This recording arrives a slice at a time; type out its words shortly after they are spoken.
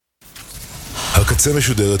הקצה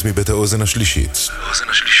משודרת מבית האוזן השלישית.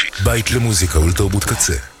 בית למוזיקה ולתרבות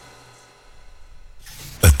קצה.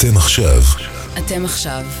 אתם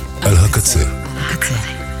עכשיו על הקצה.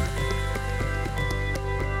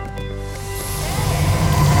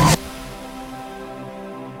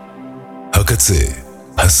 הקצה,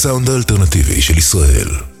 הסאונד האלטרנטיבי של ישראל.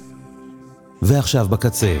 ועכשיו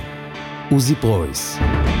בקצה, עוזי פרויס.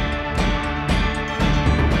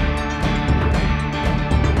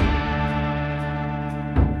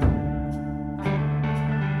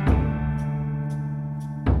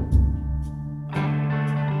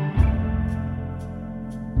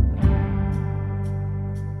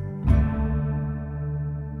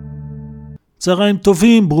 צהריים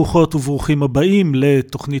טובים, ברוכות וברוכים הבאים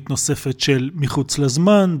לתוכנית נוספת של מחוץ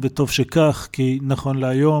לזמן, וטוב שכך, כי נכון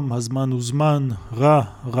להיום הזמן הוא זמן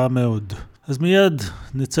רע מאוד. אז מיד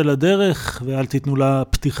נצא לדרך, ואל תיתנו לה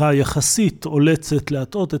פתיחה יחסית עולצת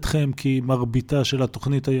להטעות אתכם, כי מרביתה של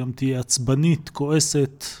התוכנית היום תהיה עצבנית,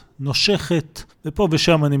 כועסת, נושכת, ופה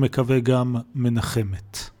ושם אני מקווה גם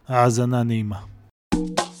מנחמת. האזנה נעימה.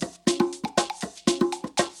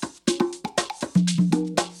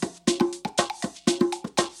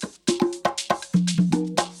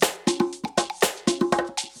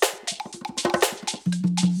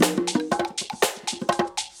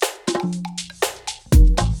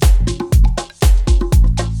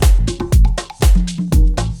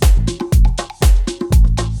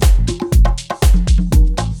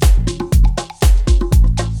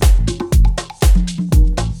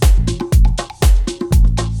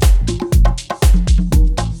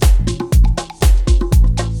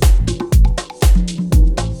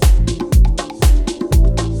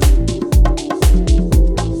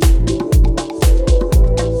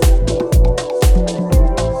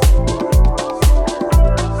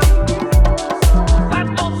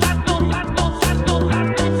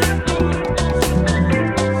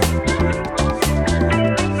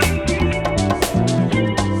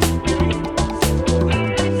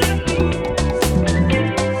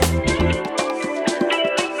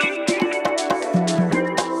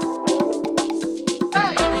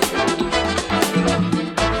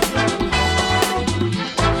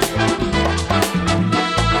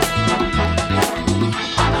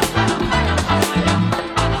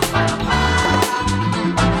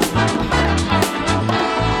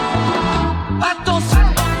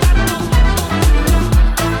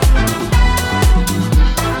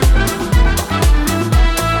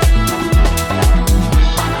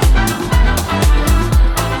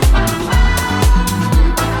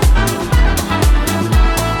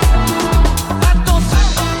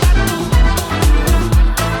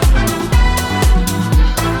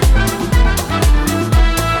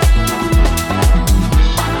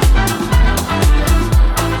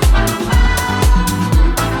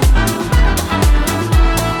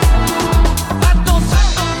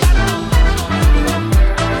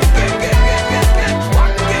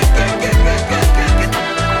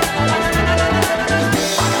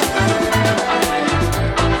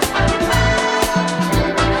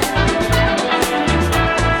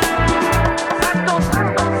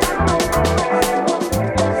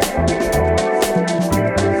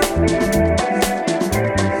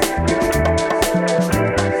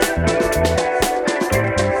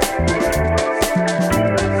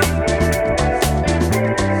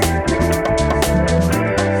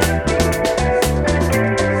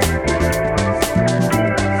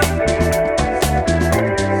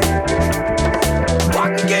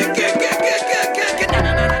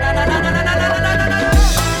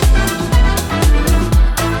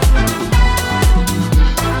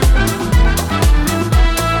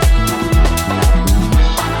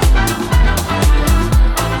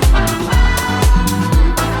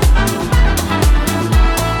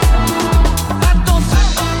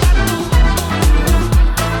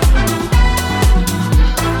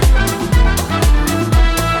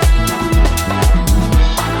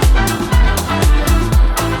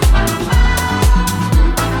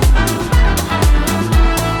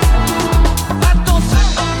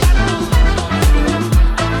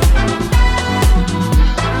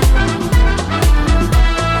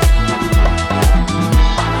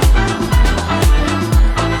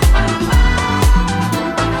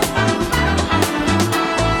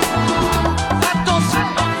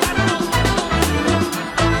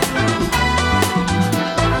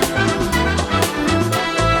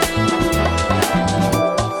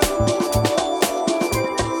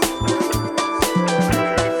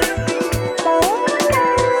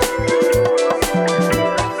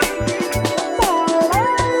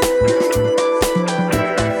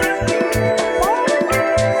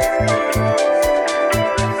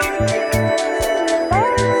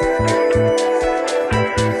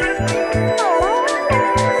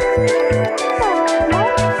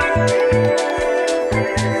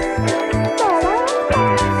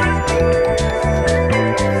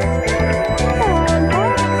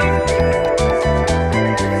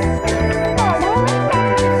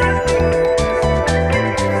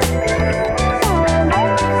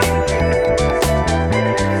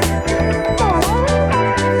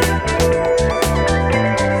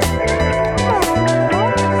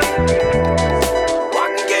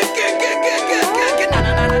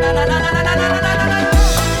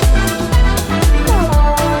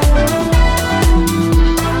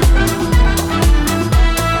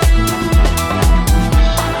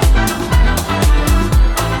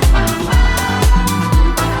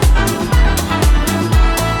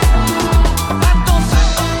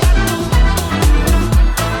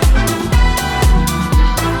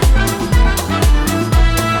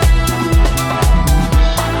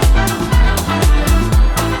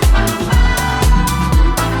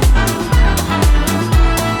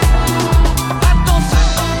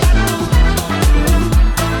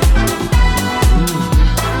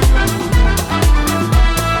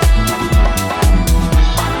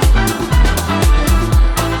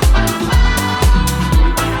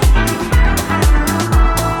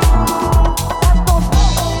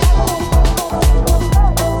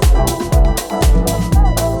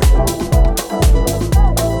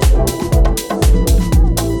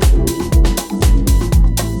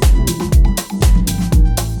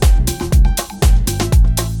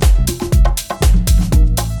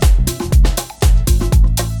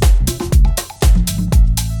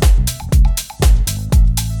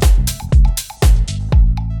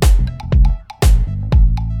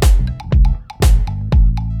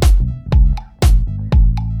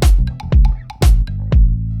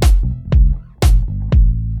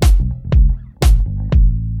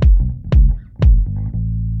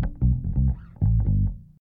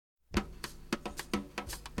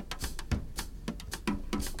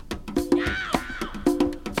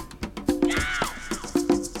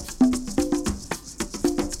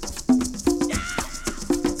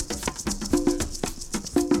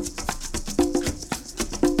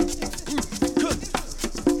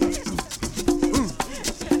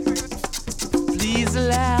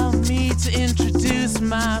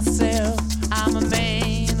 myself, I'm a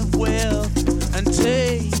man of wealth and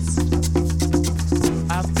taste.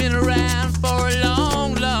 I've been around for a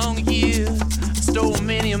long, long year. Stole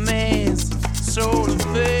many a man's soul of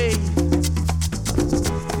faith.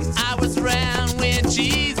 I was around when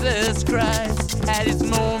Jesus Christ had his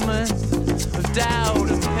moment of doubt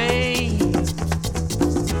and pain.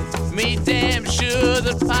 Made damn sure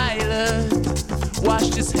the Pilate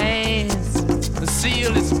washed his hands and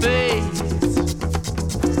sealed his face.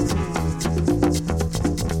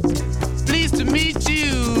 Pleased to meet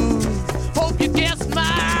you, hope you guessed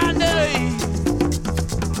my name.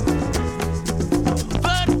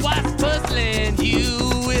 But what's puzzling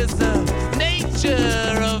you is the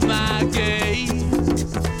nature of my game.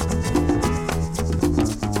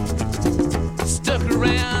 Stuck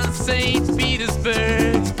around St.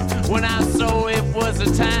 Petersburg when I saw it was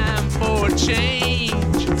a time for a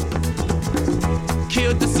change.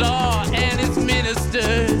 Killed the Tsar and his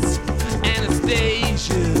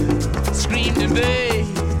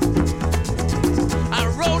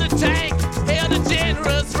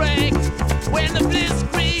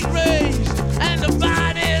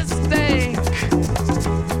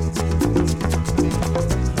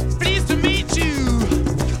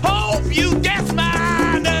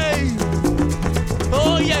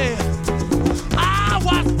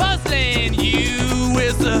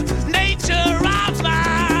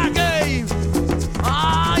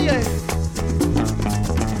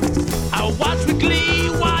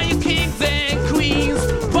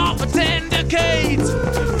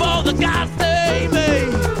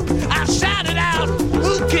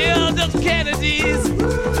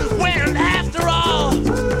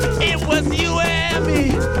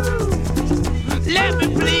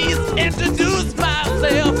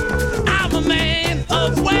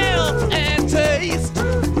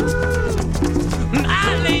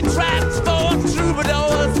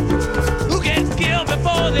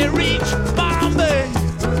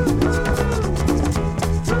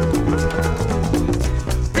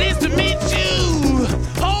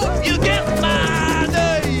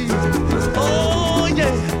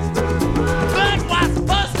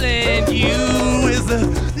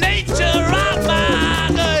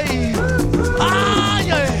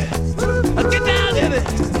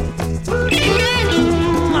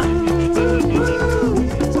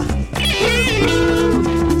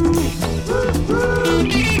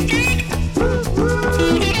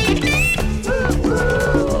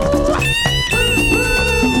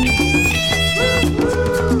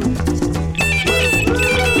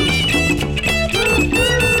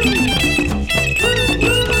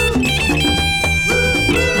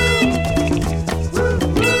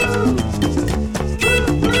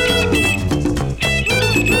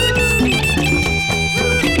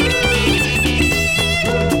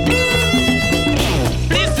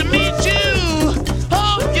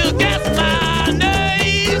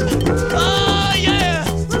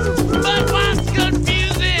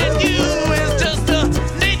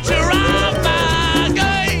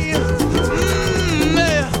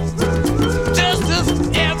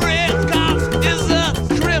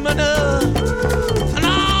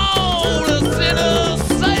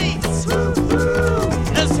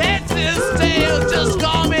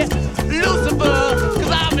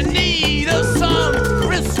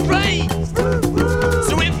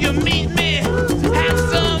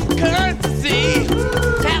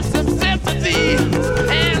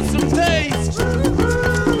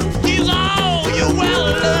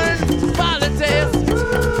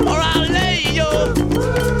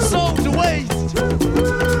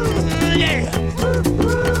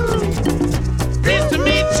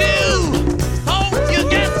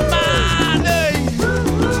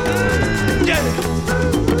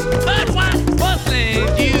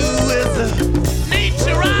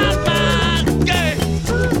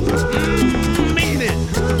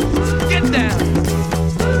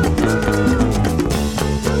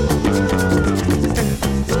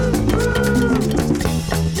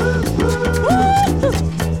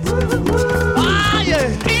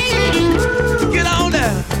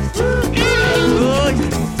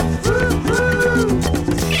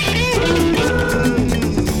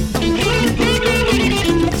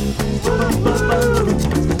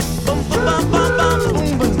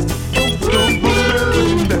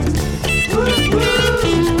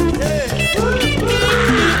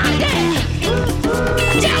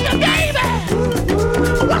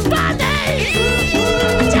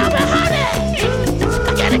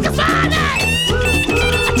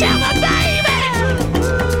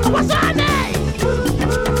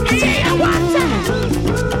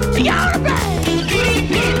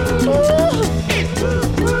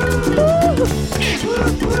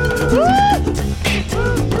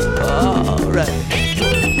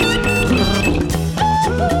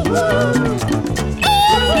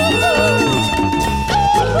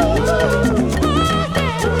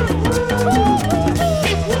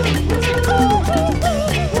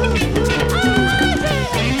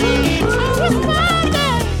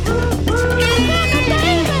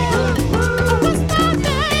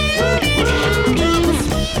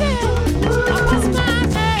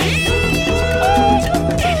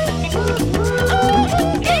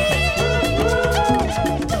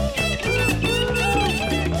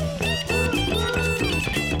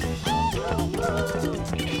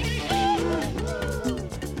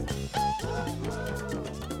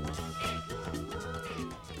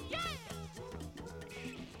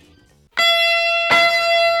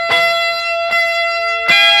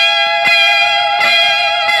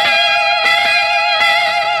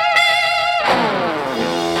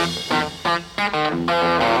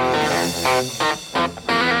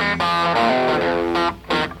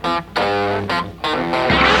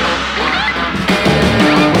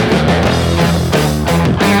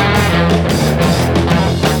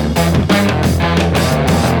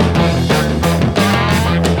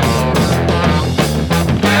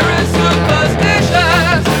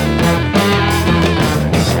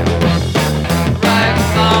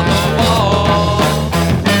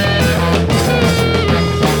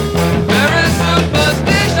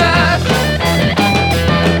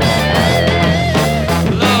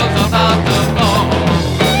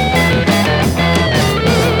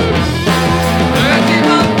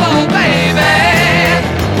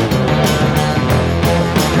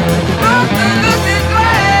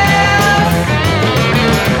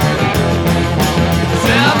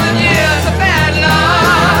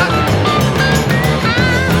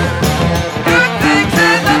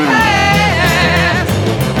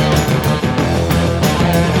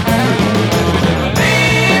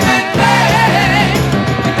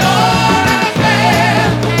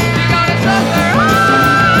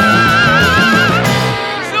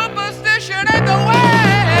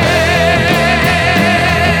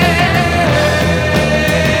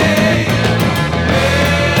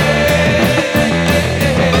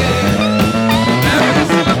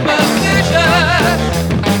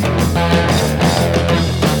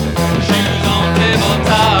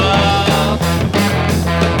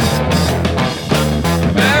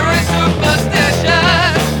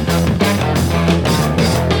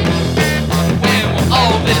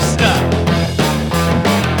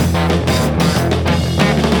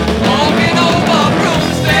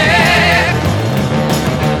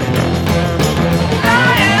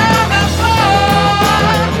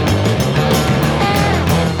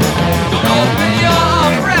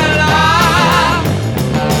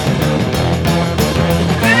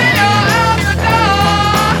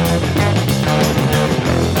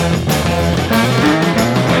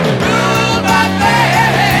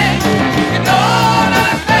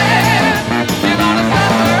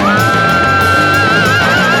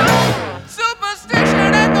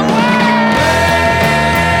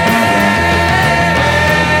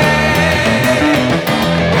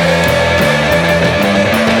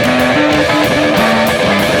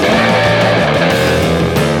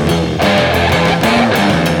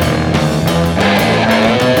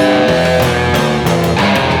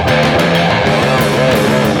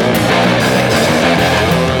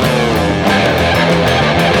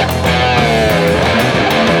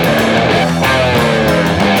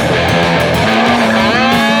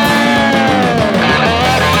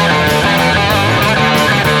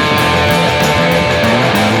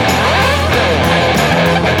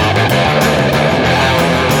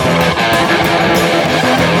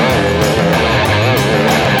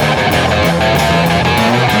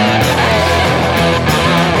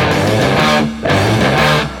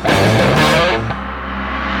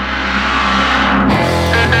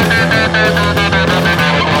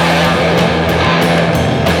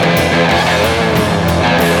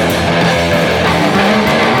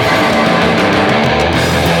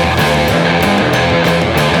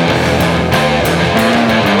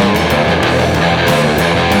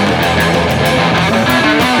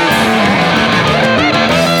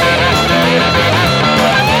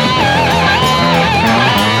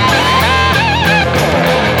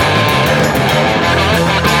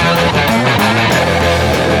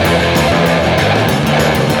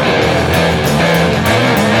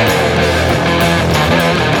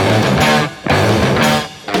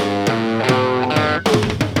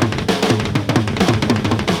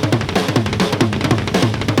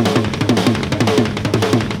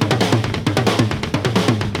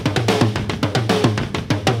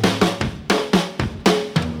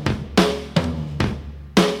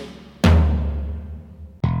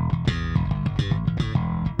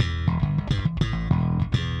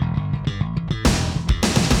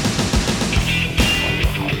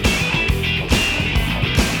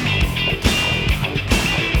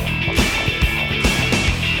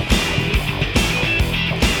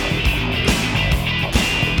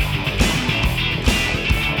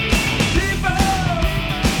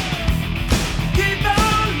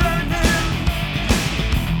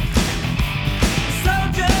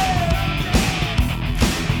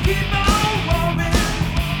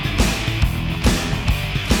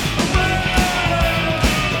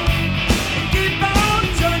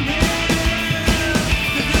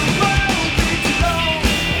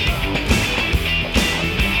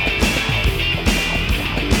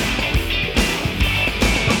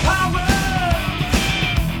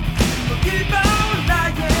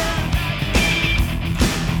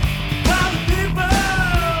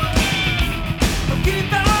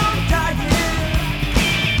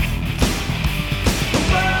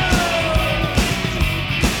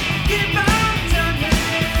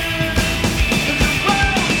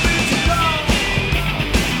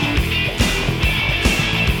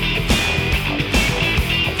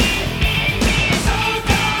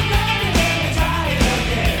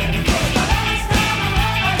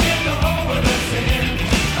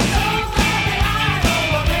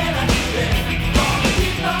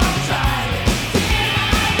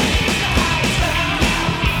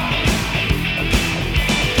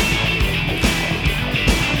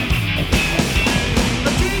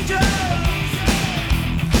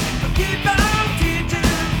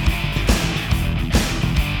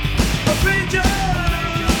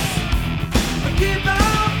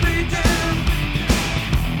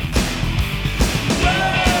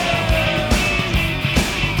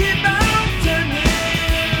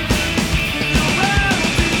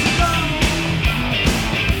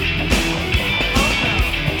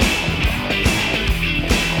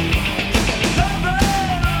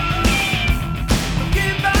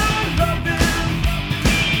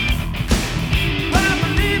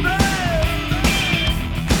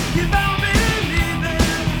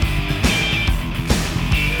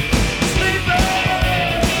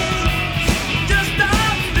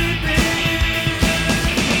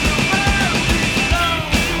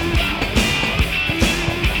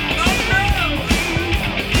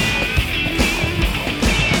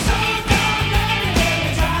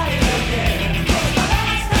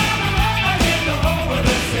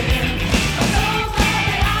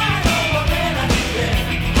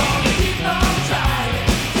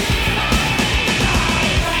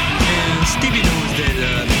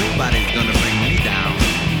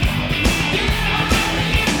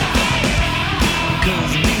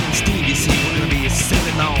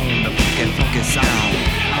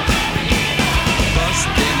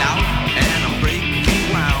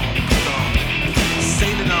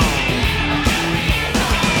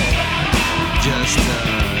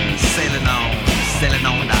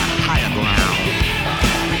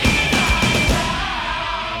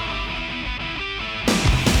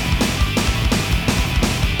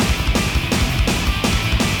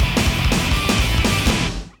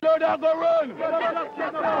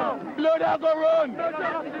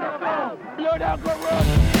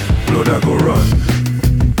Blood I go run.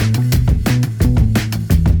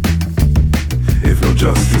 If no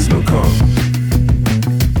justice no come.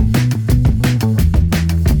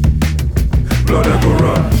 Blood I go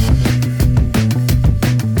run.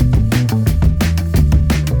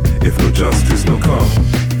 If no justice no come.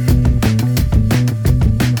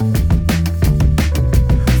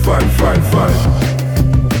 Fight, fight, fight.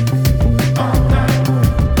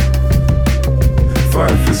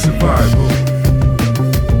 Fight for survival.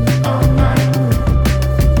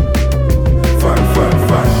 Fight, fight,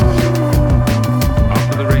 fight.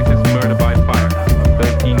 After the racist murder by fire of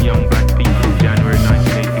 13 young black people in January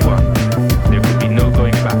 1981, there could be no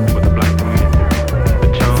going back for the black community. The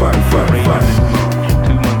chance of raising this march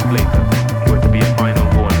 2 months later was to be a final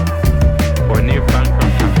warning. For a near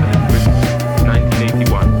bankrupt capitalist Britain,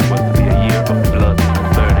 1981 was to be a year of blood and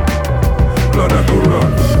burning. Blood I go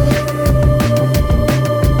run.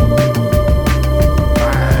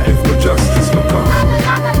 If no justice no come.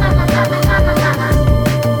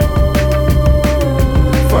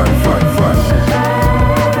 Fight, fight, fight.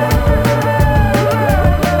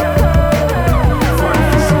 Fight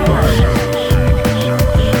for survival.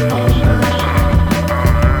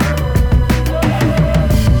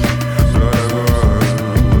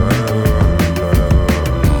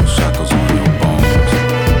 Shackles on your bones.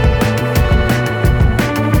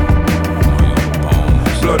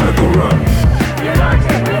 Blood I go run.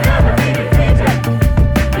 United, we'll never be defeated.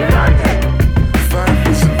 United, Fight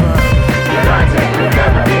for survival. united, we'll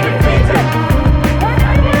never be defeated.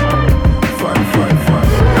 Fight, fight, fight.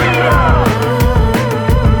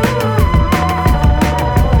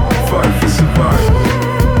 Fight for survival.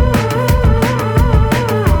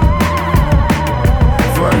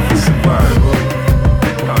 Fight for survival.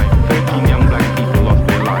 This time, 13 young black people lost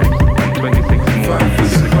their lives and 26 more Fight for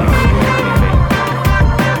physically survival.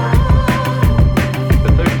 The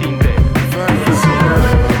 13 dead. Fight for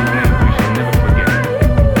survival. Names we shall never forget.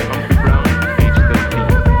 Humphrey Brown, age 13.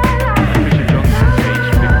 Patricia Johnson, age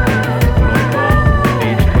 15. Lloyd Ball,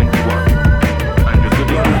 age 21. Andrew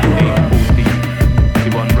Gooding, age 14.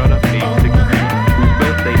 Yvonne Rudder, age 16, whose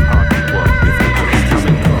birthday party was Alice Cummings,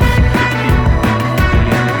 15.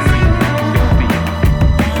 William Henry, 16.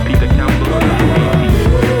 Peter Campbell, 18.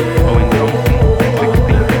 Owen Thompson,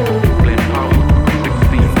 16. Glenn Powell,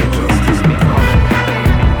 16. Steve Collins, 17.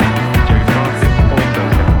 Jerry Francis, also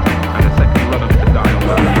 17. And a second runner to die on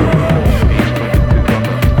that day, age 22,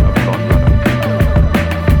 brother of Don Rudder.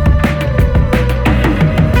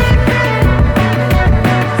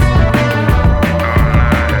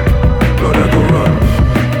 Blood I go run.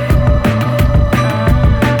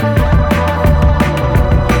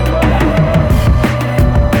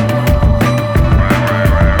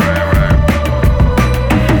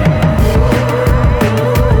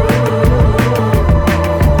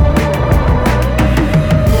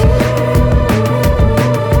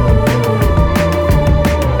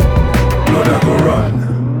 Blood I go run.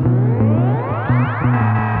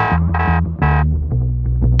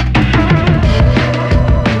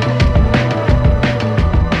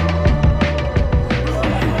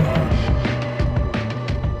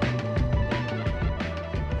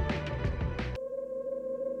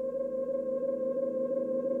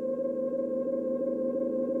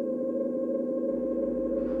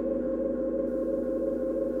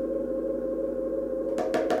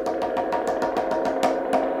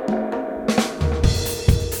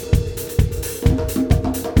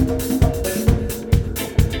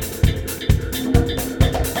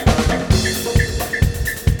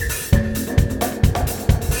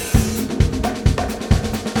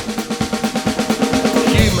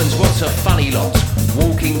 Humans, what's a funny lot?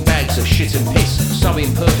 Walking bags of shit and piss. So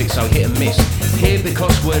imperfect, so hit and miss. Here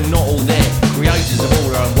because we're not all there. Creators of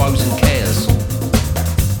all our own woes and cares.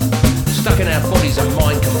 Stuck in our bodies and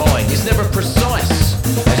mind combined. It's never precise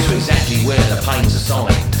as to exactly where the pain's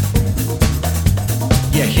assigned.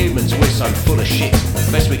 Yeah, humans, we're so full of shit.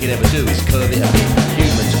 Best we can ever do is curve it a bit.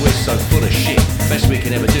 Humans, we're so full of shit. Best we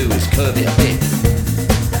can ever do is curve it a bit.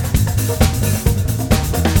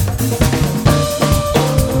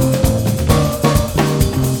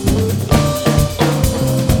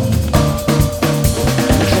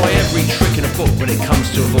 Try every trick in a book when it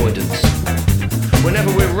comes to avoidance.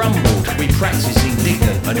 Whenever we're rumbled, we practice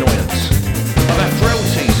indignant annoyance. Of our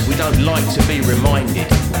frailties, we don't like to be reminded.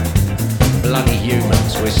 Bloody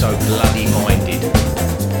humans, we're so bloody minded.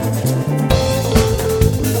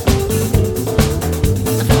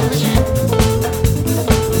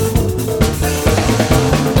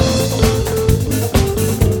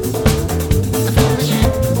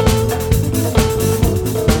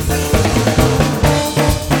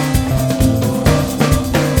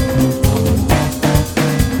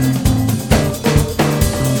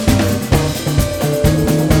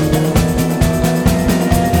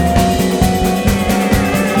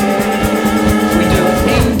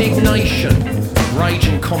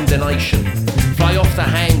 imagination, fly off the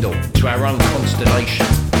handle to our own constellation.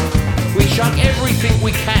 We chuck everything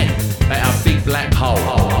we can at our big black hole,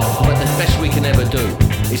 but the best we can ever do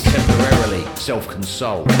is temporarily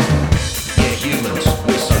self-console. Yeah, humans,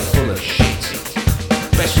 we're so full of shit.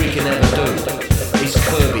 Best we can ever do is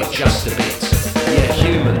curb it just a bit. Yeah,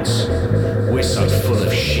 humans, we're so full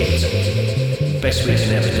of shit. Best we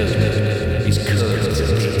can ever do is curb it a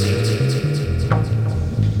bit.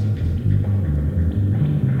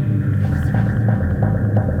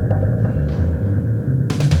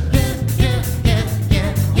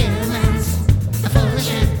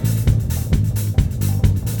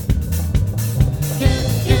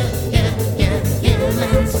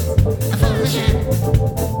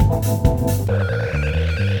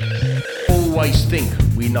 Always think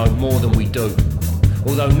we know more than we do,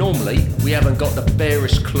 although normally we haven't got the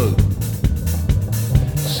barest clue.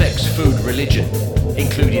 Sex, food, religion,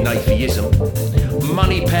 including atheism,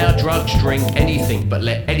 money, power, drugs, drink, anything but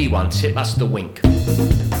let anyone tip us the wink.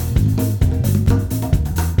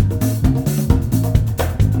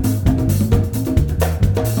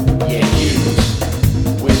 Yeah, humans,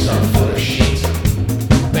 we're so full of shit.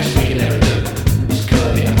 Best we can ever do is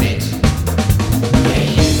curb it a bit. Yeah,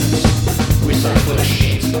 humans, we're so full of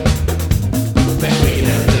shit. Best we can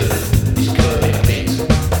ever do is curb it a bit.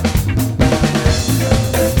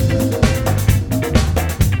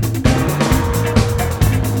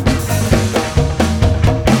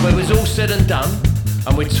 When it was all said and done,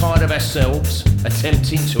 and we're tired of ourselves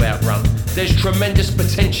attempting to outrun, there's tremendous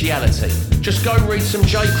potentiality. Just go read some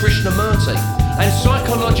J. Krishnamurti and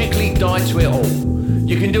psychologically die to it all.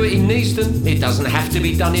 You can do it in Neasden, it doesn't have to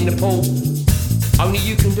be done in Nepal. Only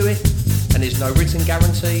you can do it, and there's no written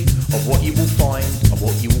guarantee of what you will find or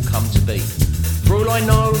what you will come to be. For all I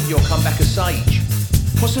know, you'll come back a sage,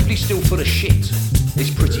 possibly still full of shit.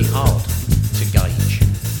 It's pretty hard to gauge.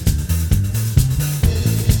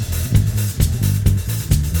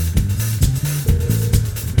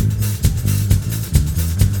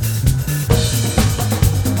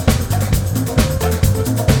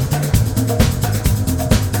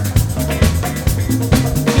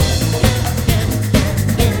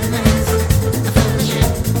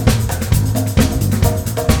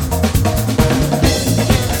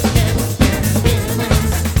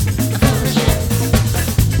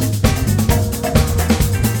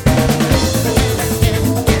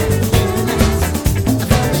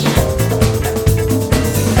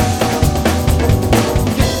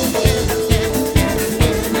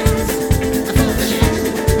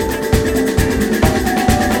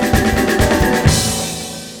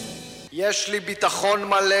 יש לי ביטחון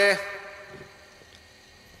מלא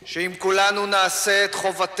שאם כולנו נעשה את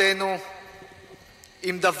חובתנו,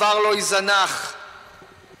 אם דבר לא יזנח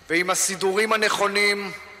ועם הסידורים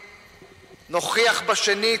הנכונים, נוכיח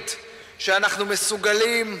בשנית שאנחנו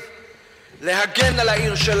מסוגלים להגן על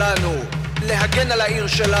העיר שלנו, להגן על העיר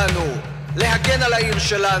שלנו, להגן על העיר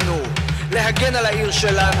שלנו, להגן על העיר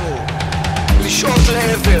שלנו, לשעות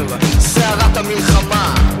לעבר סערת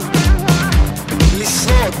המלחמה,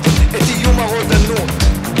 לשרוד את איום הרודנות.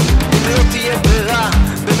 אם לא תהיה ברירה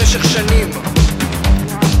במשך שנים,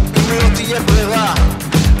 אם לא תהיה ברירה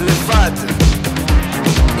לבד,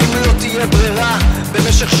 אם לא תהיה ברירה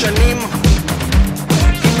במשך שנים,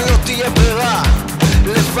 אם לא תהיה ברירה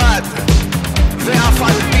לבד, ואף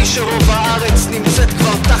על פי שרוב הארץ נמצאת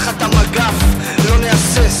כבר תחת המגף, לא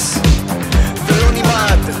נהסס ולא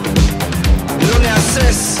נמעד, לא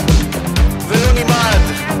נהסס ולא נמעד.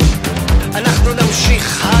 אנחנו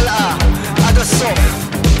נמשיך הלאה עד הסוף,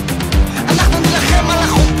 אנחנו נלחם על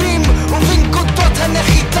החופים ובנקודות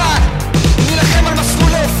הנחיתה, נלחם על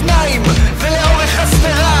מסלולי אופניים ולאורך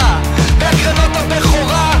הסדרה, בהקרנות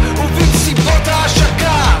הבכורה ובמסיבות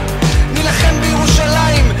ההשקה, נלחם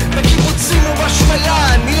בירושלים, בקיבוצים ובשפלה,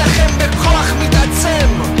 נלחם בכוח מתעצם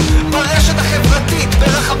ברשת החברתית,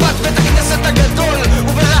 ברחבת בית הכנסת הגדול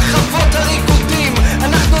וברחבות הריקודים.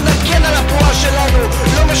 אנחנו נגן על הפרועה שלנו,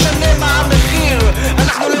 לא משנה מה המחיר,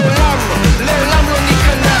 אנחנו לעולם, לעולם לא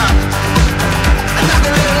ניכנע, אנחנו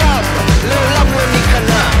לעולם, לעולם לא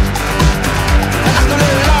ניכנע, אנחנו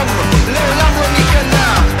לעולם, לעולם לא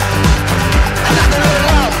ניכנע, אנחנו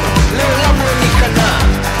לעולם, לעולם לא ניכנע.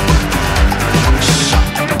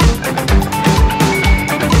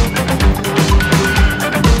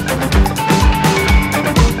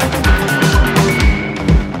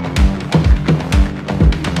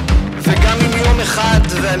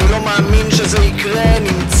 ואני לא מאמין שזה יקרה,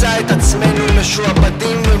 נמצא את עצמנו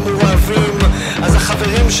משועבדים ומורעבים, אז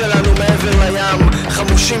החברים שלנו מעבר לים,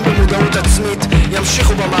 חמושים במודעות עצמית,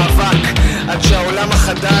 ימשיכו במאבק עד שהעולם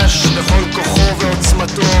החדש בכל כוחו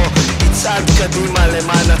ועוצמתו נצעד קדימה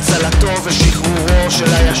למען הצלתו ושחרורו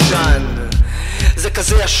של הישן. זה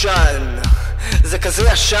כזה ישן, זה כזה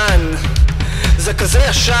ישן, זה כזה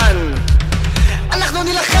ישן. אנחנו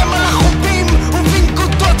נלחם על החופים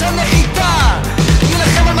ובנקודות הנחיתה,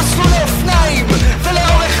 נלחם על מסלולי אופניים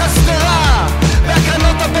ולאורך הסדרה,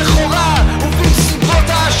 בהקרנות הבכורה ובמסיבות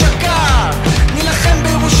ההשקה. נלחם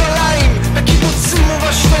בירושלים, בקיבוצים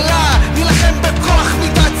ובשפלה, נלחם בכוח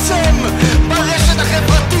מתעצם ברשת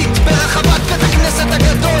החברתית, ברחבת בית הכנסת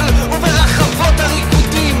הגדול וברחבות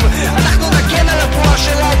הריקודים. אנחנו נגן על הבועה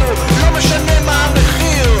שלנו, לא משנה מה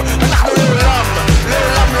המחיר. אנחנו לעולם,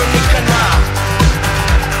 לעולם לא ניכנע.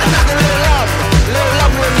 אנחנו לעולם,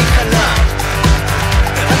 לעולם לא ניכנע.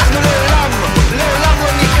 אנחנו לעולם, לעולם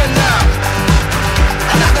לא ניכנע.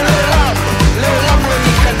 אנחנו לעולם, לעולם לא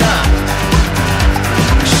ניכנע.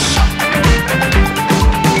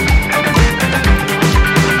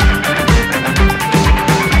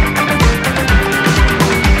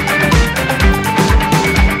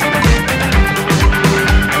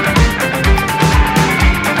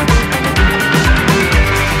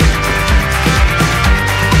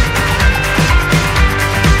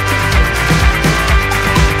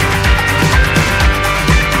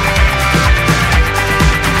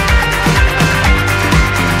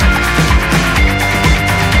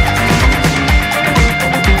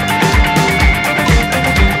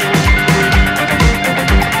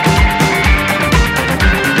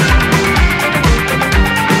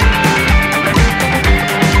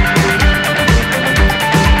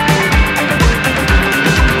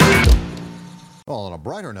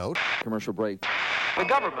 Commercial break. The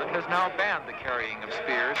government has now banned the carrying of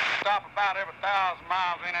spears. Stop about every 1,000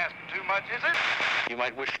 miles ain't asking too much, is it? You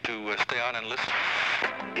might wish to stay on and listen.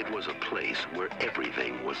 It was a place where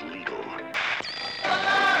everything was legal.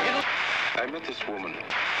 I met this woman.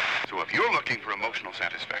 So if you're looking for emotional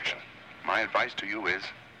satisfaction, my advice to you is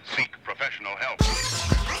seek professional help.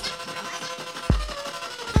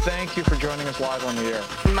 Thank you for joining us live on the air.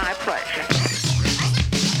 My pleasure.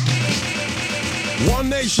 One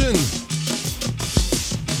nation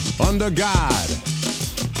under God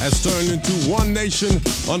has turned into one nation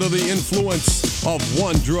under the influence of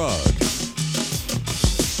one drug.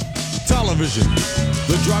 Television,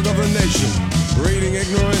 the drug of the nation, breeding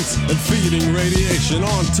ignorance and feeding radiation.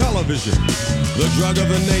 On television, the drug of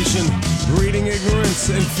the nation, breeding ignorance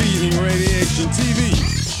and feeding radiation. TV,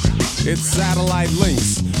 its satellite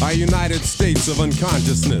links our United States of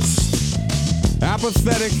unconsciousness.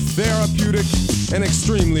 Apathetic, therapeutic, and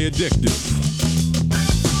extremely addictive.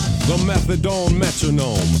 The methadone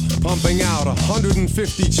metronome, pumping out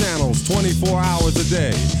 150 channels 24 hours a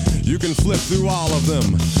day. You can flip through all of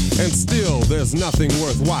them, and still there's nothing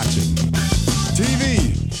worth watching.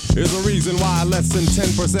 TV is the reason why less than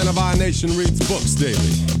 10% of our nation reads books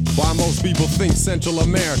daily. Why most people think Central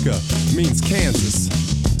America means Kansas.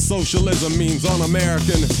 Socialism means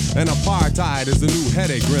un-American, and apartheid is the new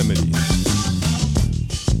headache remedy.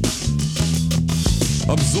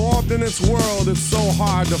 Absorbed in its world, it's so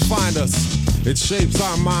hard to find us. It shapes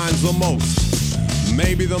our minds the most.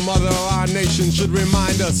 Maybe the mother of our nation should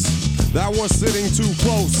remind us that we're sitting too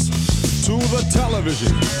close to the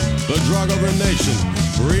television, the drug of the nation,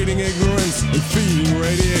 breeding ignorance and feeding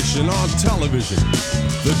radiation. On television,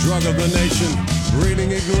 the drug of the nation,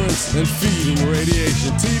 breeding ignorance and feeding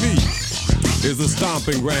radiation. TV is the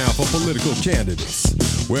stomping ground for political candidates,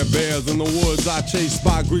 where bears in the woods are chased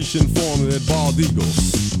by Grecian-formed bald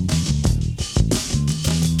eagles.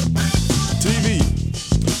 TV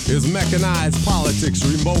is mechanized politics,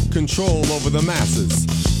 remote control over the masses,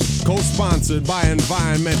 co-sponsored by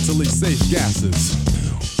environmentally safe gases.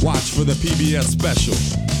 Watch for the PBS special.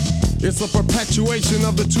 It's a perpetuation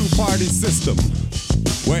of the two-party system,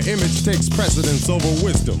 where image takes precedence over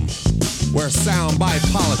wisdom, where soundbite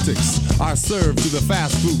politics are served to the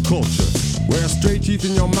fast food culture, where straight teeth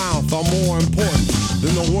in your mouth are more important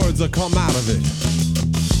than the words that come out of it.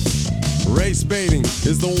 Race baiting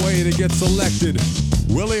is the way to get selected.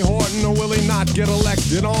 Will he Horton or will he not get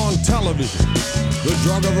elected? On television, the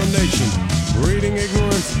drug of the nation, breeding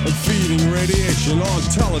ignorance and feeding radiation. On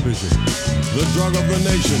television, the drug of the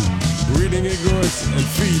nation, breeding ignorance and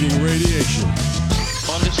feeding radiation.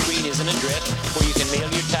 On the screen is an address where you can mail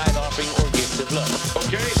your tithe offering or gift of love.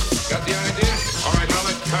 Okay, got the idea? All right, now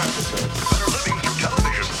let's concentrate. Better living through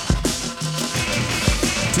television.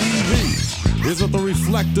 TV, is it the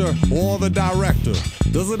reflector or the director?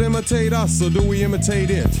 Does it imitate us or do we imitate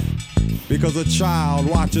it? Because a child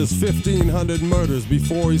watches 1,500 murders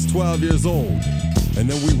before he's 12 years old. And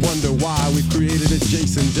then we wonder why we created a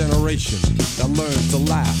Jason generation that learns to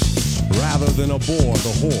laugh rather than abhor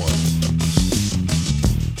the horror.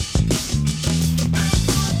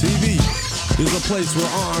 is a place where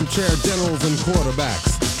armchair generals and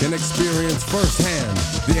quarterbacks can experience firsthand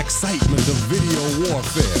the excitement of video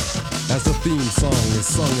warfare as the theme song is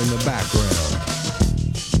sung in the background.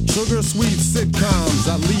 Sugar-sweet sitcoms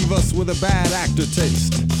that leave us with a bad actor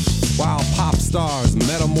taste, while pop stars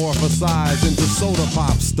metamorphosize into soda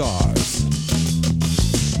pop stars.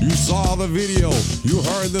 You saw the video, you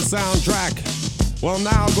heard the soundtrack. Well,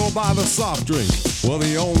 now go buy the soft drink. Well,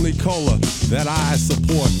 the only cola that I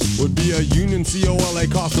support would be a Union COLA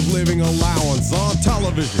cost of living allowance on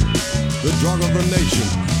television. The drug of the nation,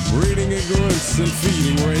 breeding ignorance and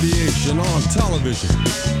feeding radiation on television.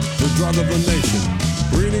 The drug of the nation,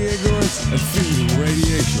 breeding ignorance and feeding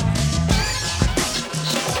radiation.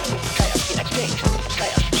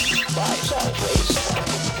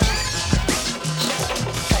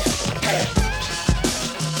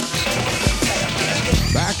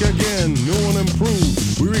 Back again, new and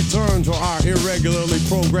improved, we return to our irregularly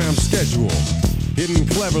programmed schedule, hidden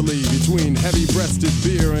cleverly between heavy-breasted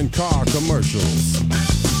beer and car commercials.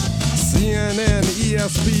 CNN,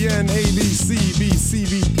 ESPN, ABC,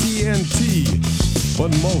 BCB, TNT,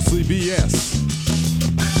 but mostly BS.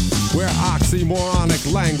 Where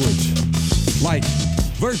oxymoronic language, like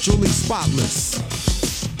virtually spotless,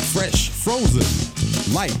 fresh, frozen,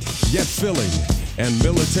 light yet filling, and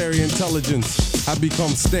military intelligence have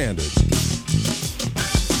become standard.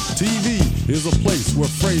 TV is a place where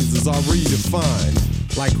phrases are redefined,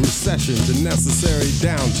 like recession to necessary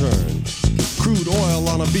downturn, crude oil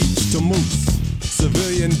on a beach to moose,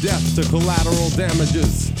 civilian death to collateral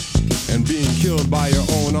damages, and being killed by your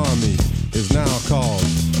own army is now called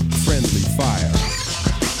friendly fire.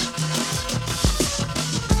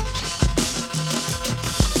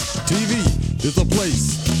 TV is a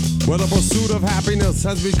place where the pursuit of happiness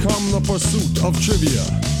has become the pursuit of trivia,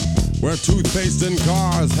 where toothpaste and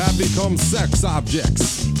cars have become sex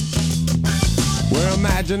objects, where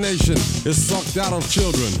imagination is sucked out of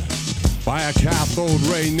children by a cathode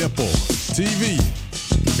ray nipple. TV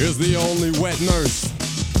is the only wet nurse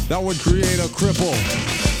that would create a cripple.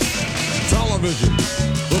 Television,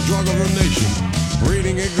 the drug of the nation,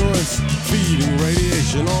 breeding ignorance, feeding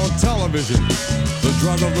radiation on television. The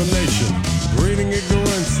drug of the nation, breeding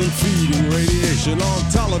ignorance and feeding radiation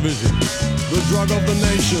on television. The drug of the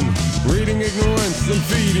nation, breeding ignorance and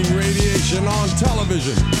feeding radiation on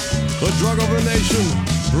television. The drug of the nation,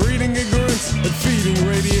 breeding ignorance and feeding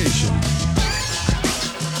radiation.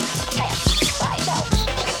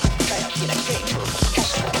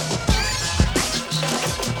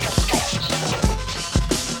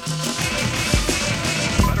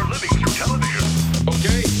 Better living through television.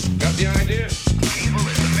 Okay, got the idea? Evil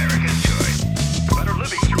is America's choice. Better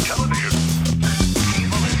living through television.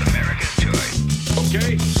 Evil is America's choice.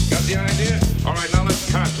 Okay, got the idea? All right, now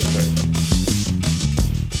let's concentrate.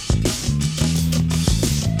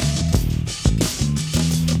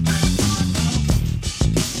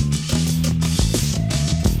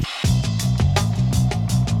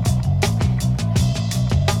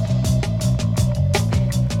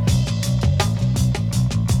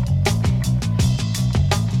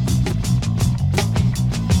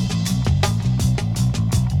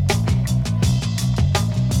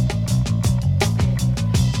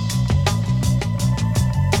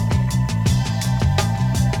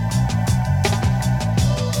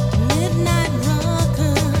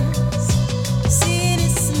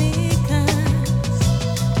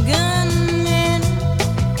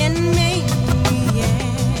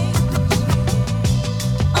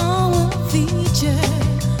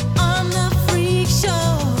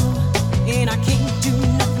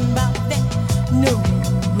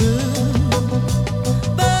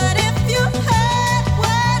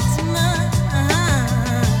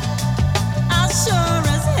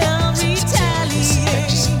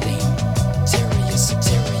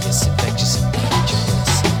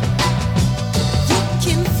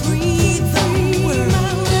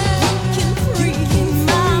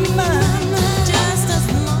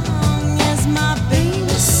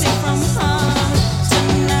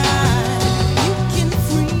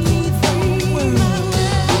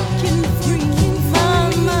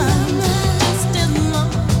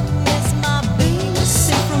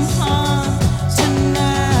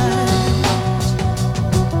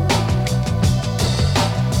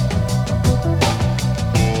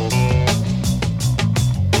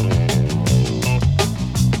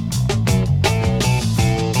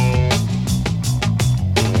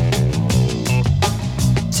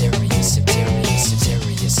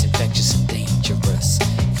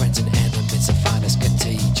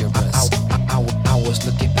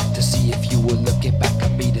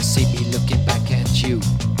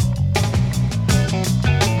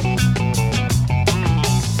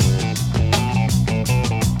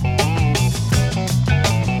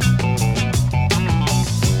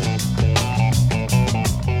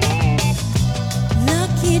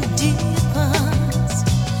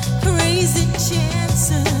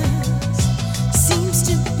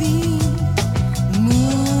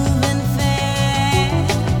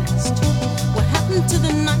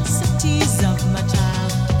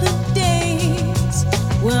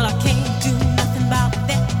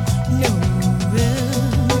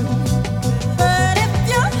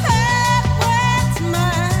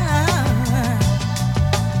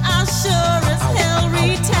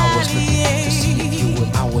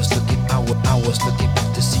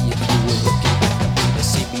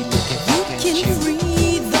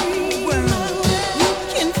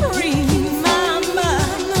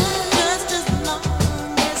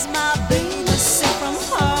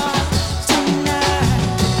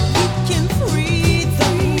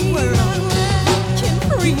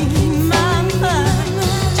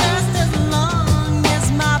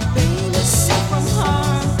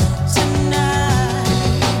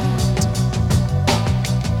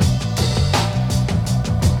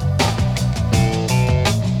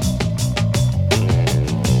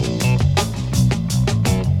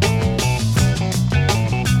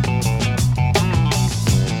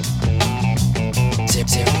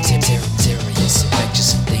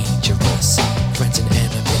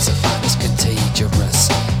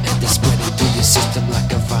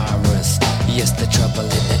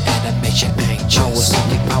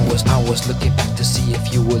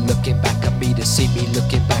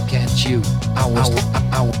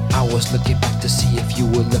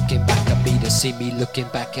 See me looking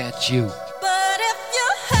back at you. But if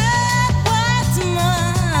your head was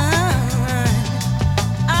mine,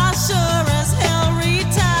 I sure as hell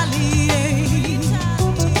retaliate.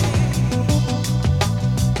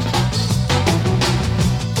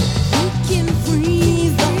 You can free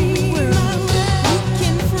the world, you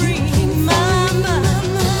can free my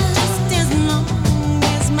mind, just as long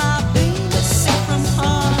as my baby's safe from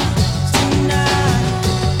harm tonight.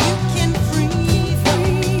 You can free the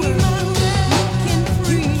world.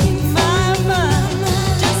 My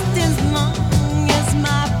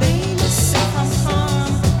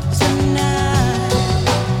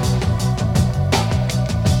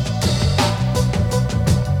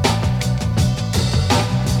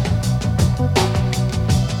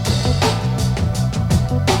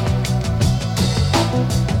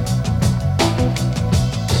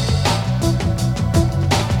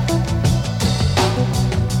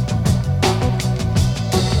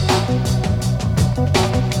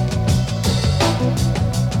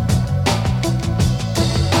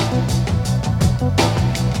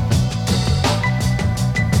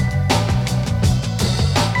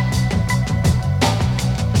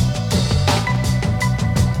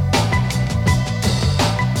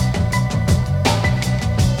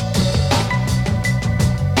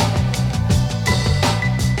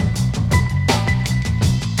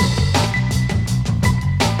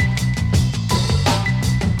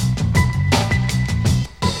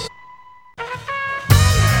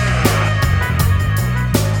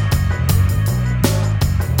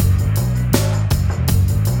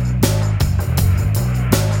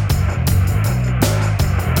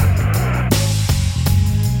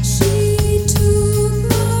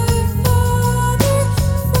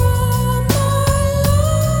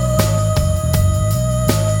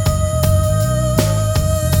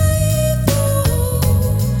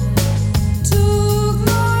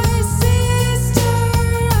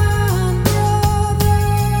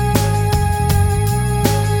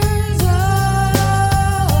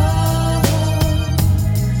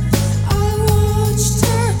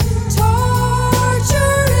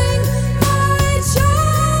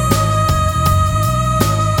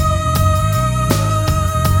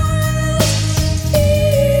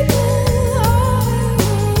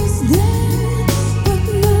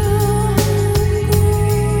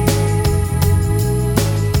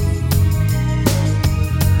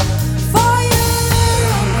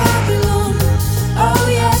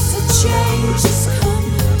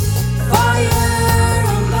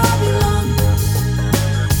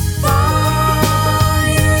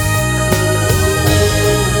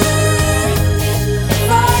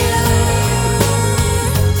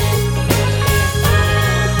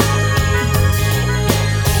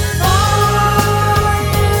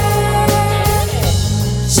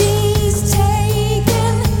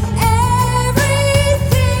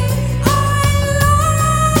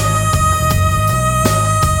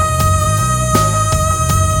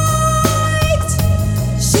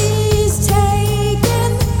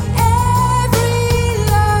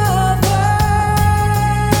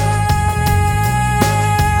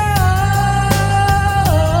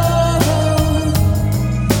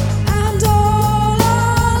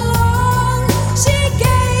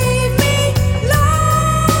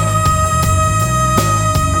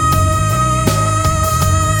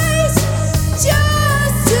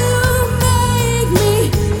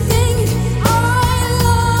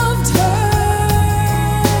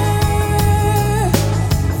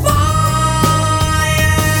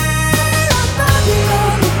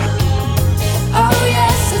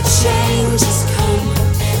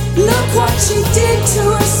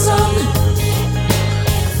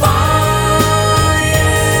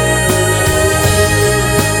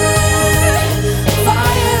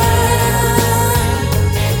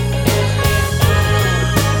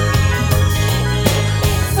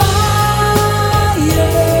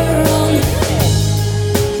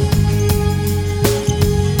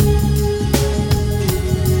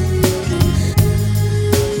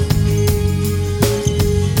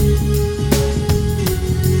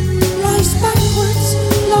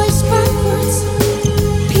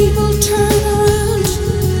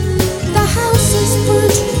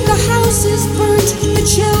the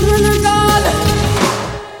children are gone.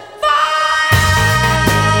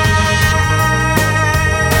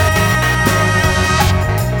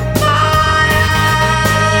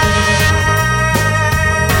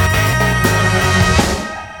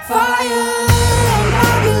 Fire on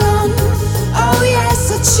Babylon, oh yes,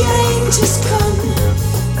 a change has come.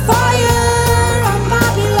 Fire on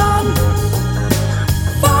Babylon,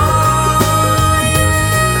 fire,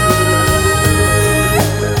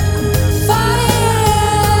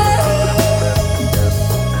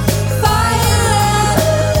 fire,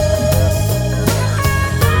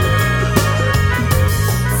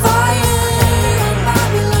 fire on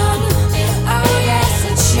Babylon, oh yes,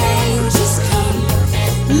 a change has come.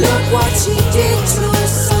 Look what she did to her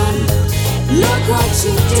son. Look what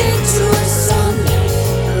she did to her son.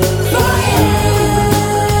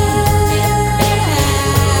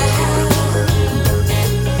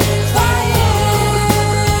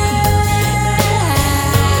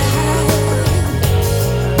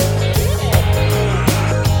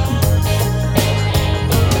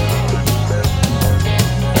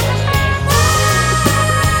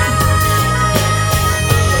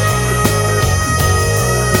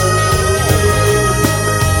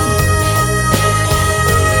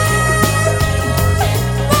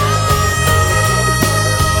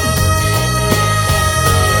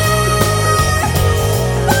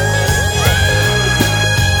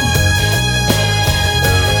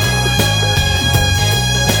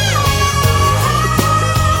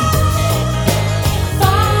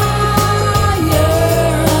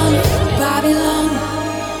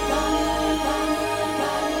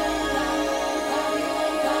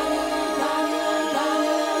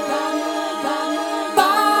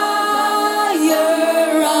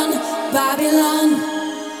 Babylon.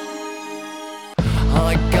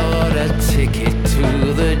 I got a ticket to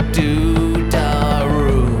the doodah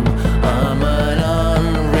room. I'm an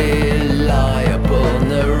unreliable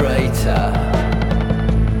narrator.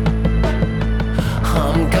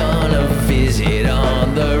 I'm gonna visit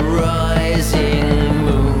on the rising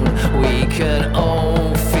moon. We can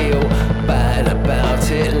all feel bad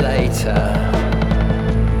about it later.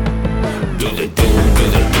 Do the do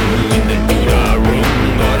in the doodah room.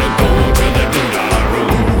 Gotta go to the doodah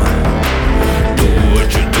room. Do what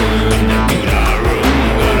you do in the doodah room.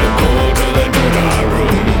 Gotta go to the doodah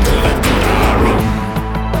room. To the doodah room.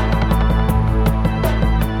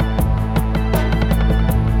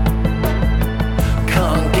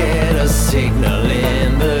 Can't get a signal in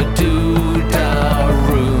the doodah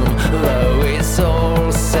room, though it's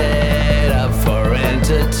all set up for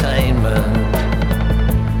entertainment.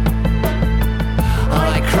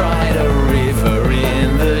 I cried a river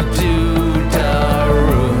in the doodah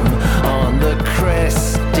room on the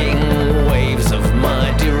cresting waves of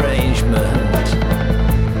my derangement.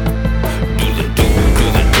 Do the do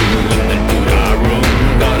in the doodah room.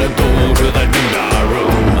 Gotta go to the doodah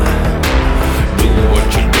room. Do what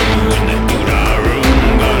you do in the doodah room.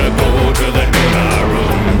 Gotta go to the doodah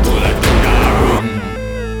room. To the doodah room.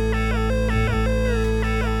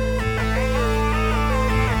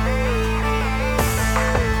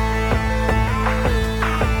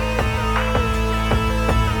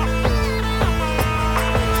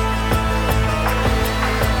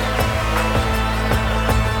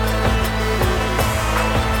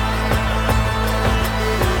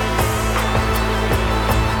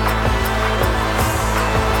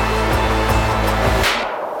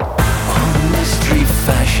 Mystery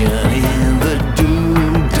fashion in the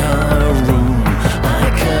doodah room. I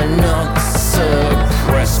cannot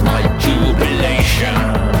suppress my jubilation.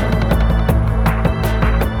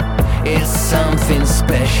 It's something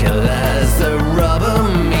special as the rubber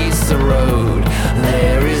meets the road.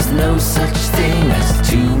 There is no such thing as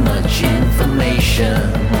too much information.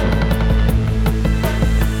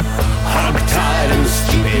 Hogtied and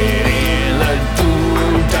stupid in the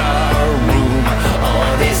doodah room.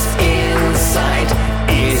 All this insight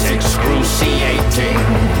is excruciating.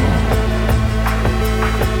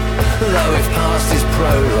 Though if past is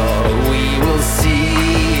prologue, we will see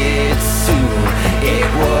it soon. It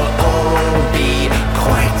will all be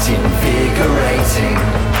quite invigorating.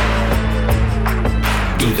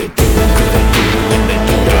 Do the do in the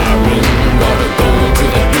doodah room. Gotta go to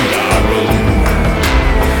the doodah room.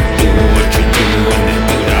 Do what you do in the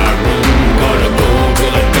doodah room. Gotta go to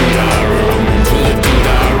the doodah room. To the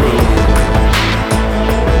doodah room.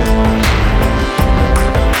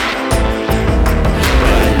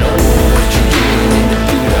 I know what you do in the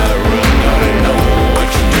doodah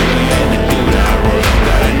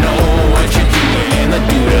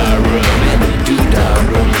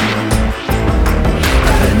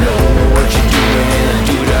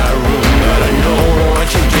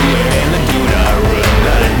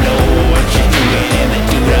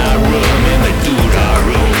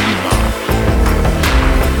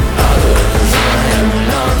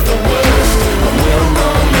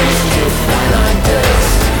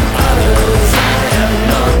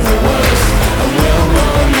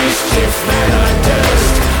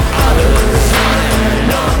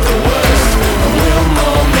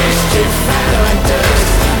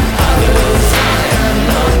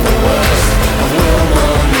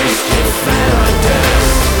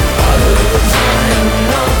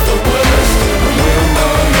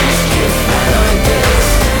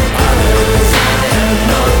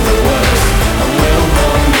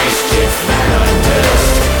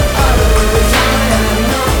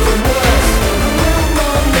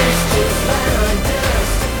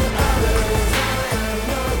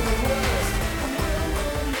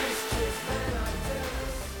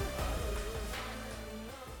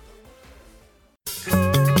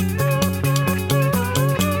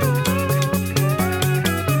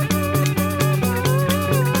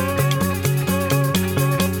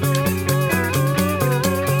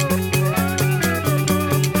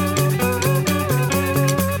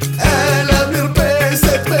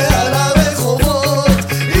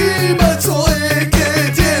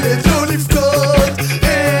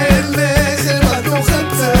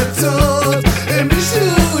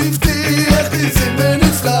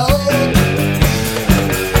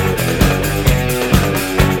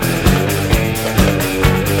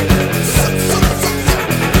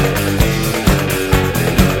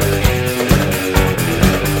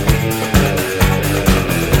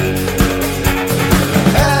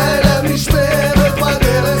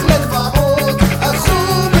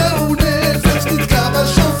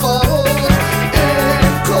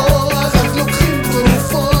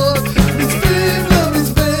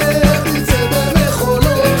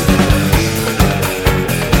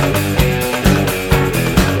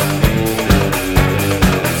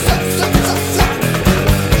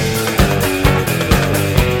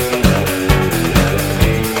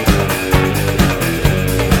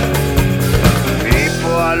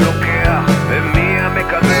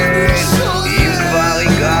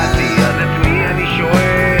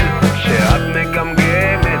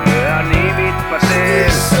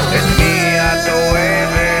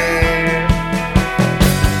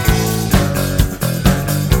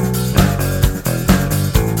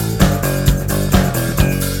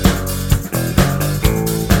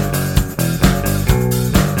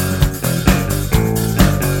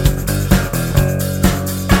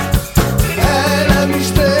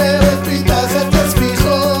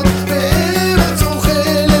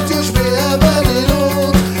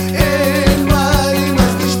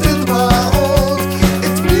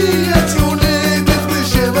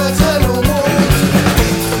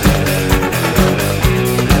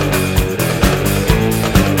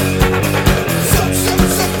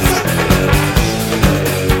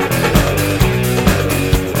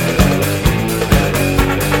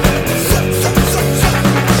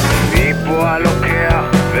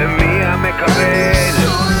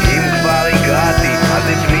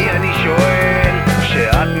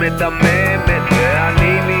מדממת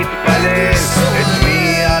ואני מתפלל את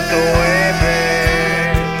מי את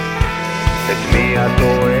אוהבת? את מי את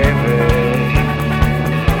אוהבת?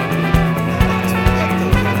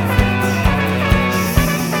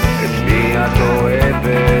 את מי את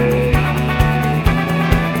אוהבת?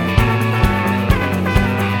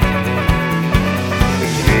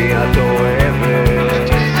 את מי את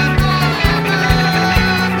אוהבת?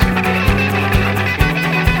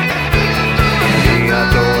 מי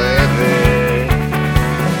את אוהבת?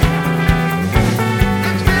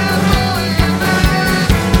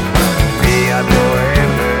 מי את אוהבת? מי את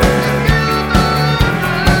אוהבת?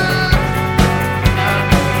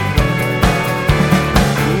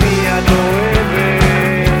 מי את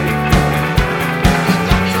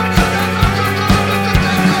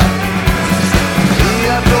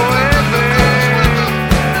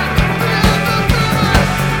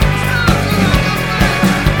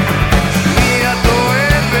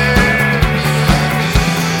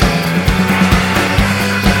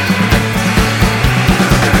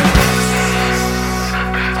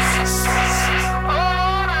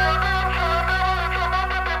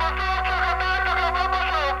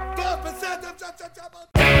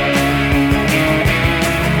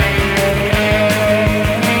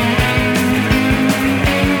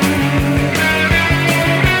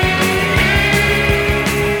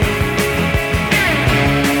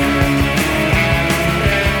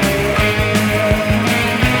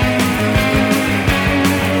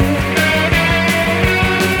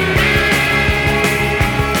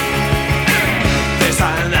They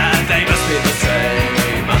sign that they must be the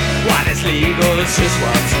same. What is legal is just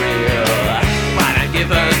what's real. What I'm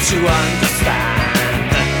given to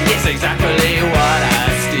understand is exactly what I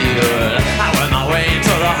steal. I went my way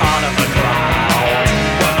to the heart of the crowd.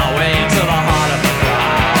 Went my way to the heart of the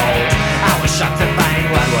crowd. I was shocked to find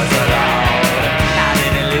what was allowed. I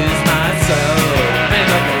didn't lose myself in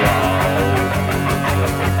the crowd.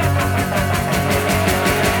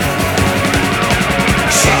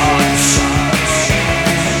 Shots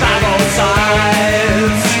by both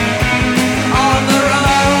sides, on the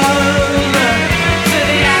run to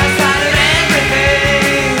the outside of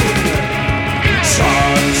everything.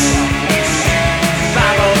 Shots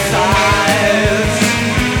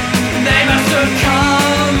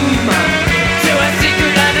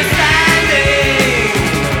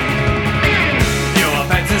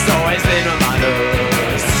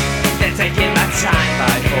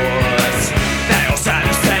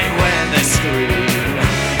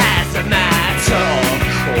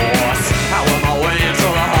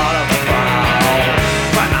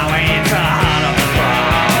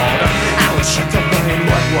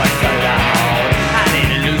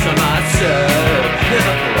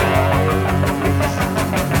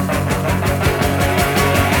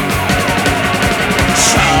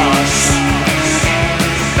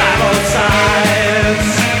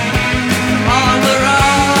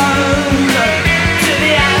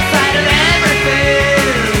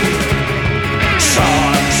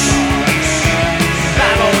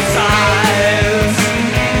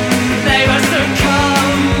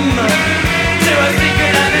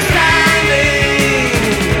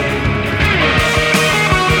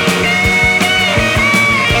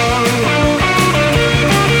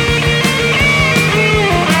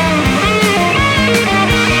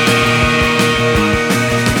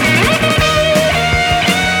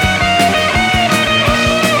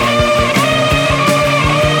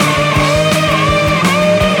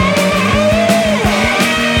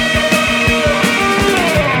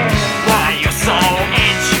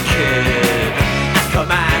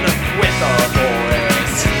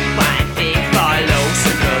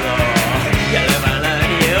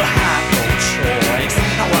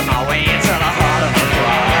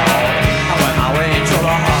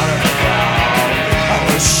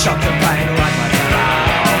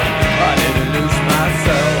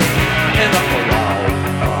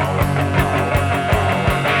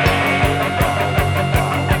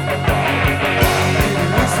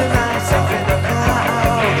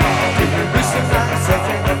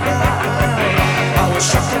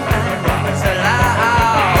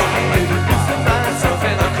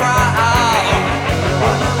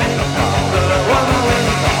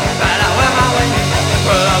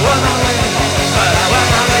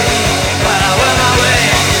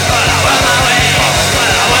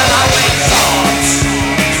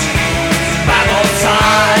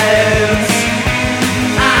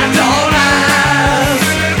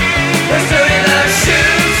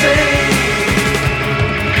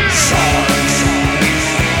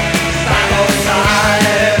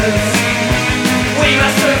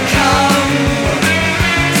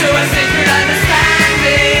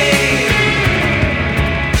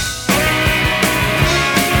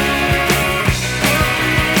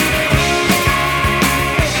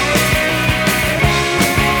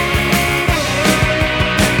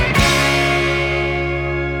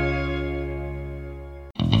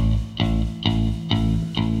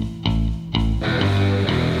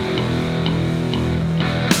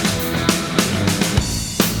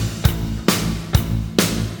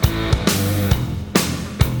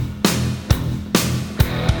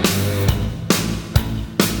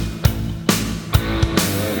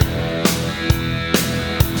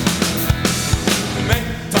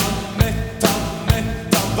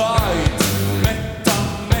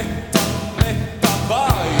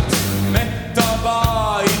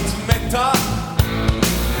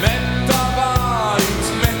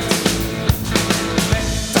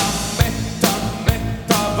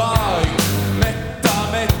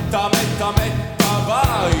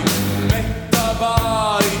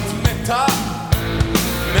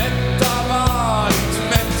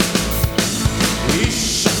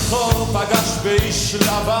לאיש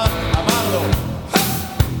לבן, אמר לו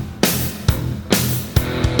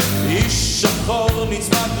איש שחור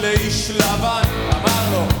נצמד לאיש לבן, אמר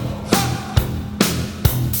לו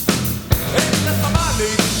אין לך מה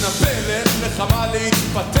להתנפל, אין לך מה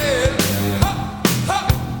להתפתל,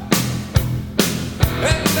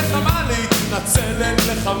 אין לך מה להתנצל, אין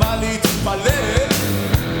לך מה להתפלל.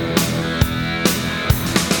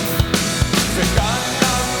 וכאן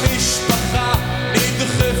המשפחה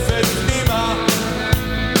נדחפת פנימה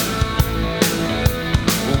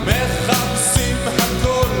ומחפשים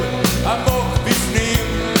הכל עמוק בפנים,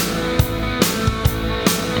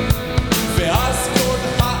 ואז כל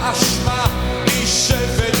האשמה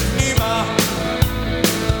נשבת פנימה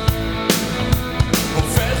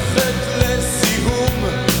הופכת לזיהום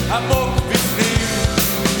עמוק בפנים.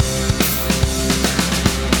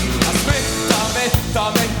 אז מתה מתה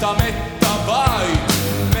מתה מתה בית,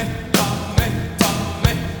 מתה מתה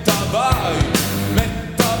מתה בית,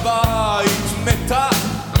 מתה בית, מתה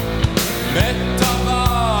מתה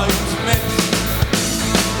בית, מת.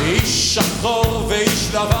 איש שחור ואיש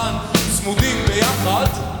לבן צמודים ביחד,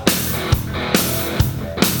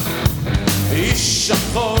 איש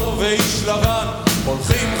שחור ואיש לבן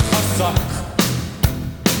הולכים חזק,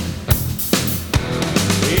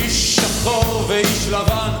 איש שחור ואיש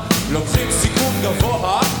לבן לוקחים סיכון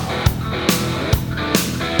גבוה,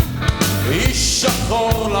 איש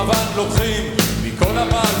שחור לבן לוקחים מכל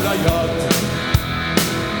הבא ליד.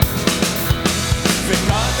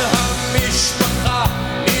 וכאן המשפחה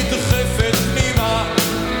נדחפת פנימה,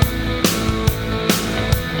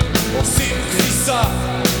 עושים כניסה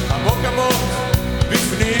עמוק עמוק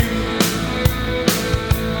בפנים,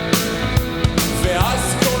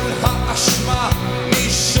 ואז כל האשמה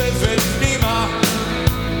נשבת פנימה,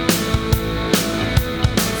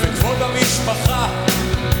 וכבוד המשפחה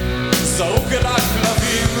זרוק אל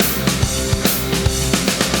הכלבים.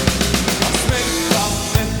 אז מתה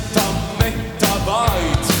מתה מתה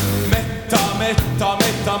בית, מתה מתה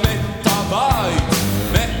מתה מתה בית,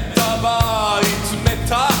 מתה בית,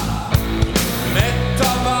 מתה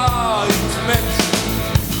מתה בית, מת.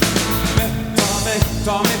 מתה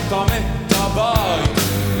מתה מתה מתה בית,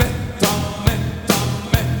 מתה מתה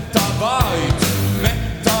מתה בית,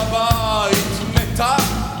 מתה בית, מתה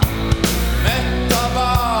מתה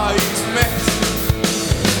בית, מת.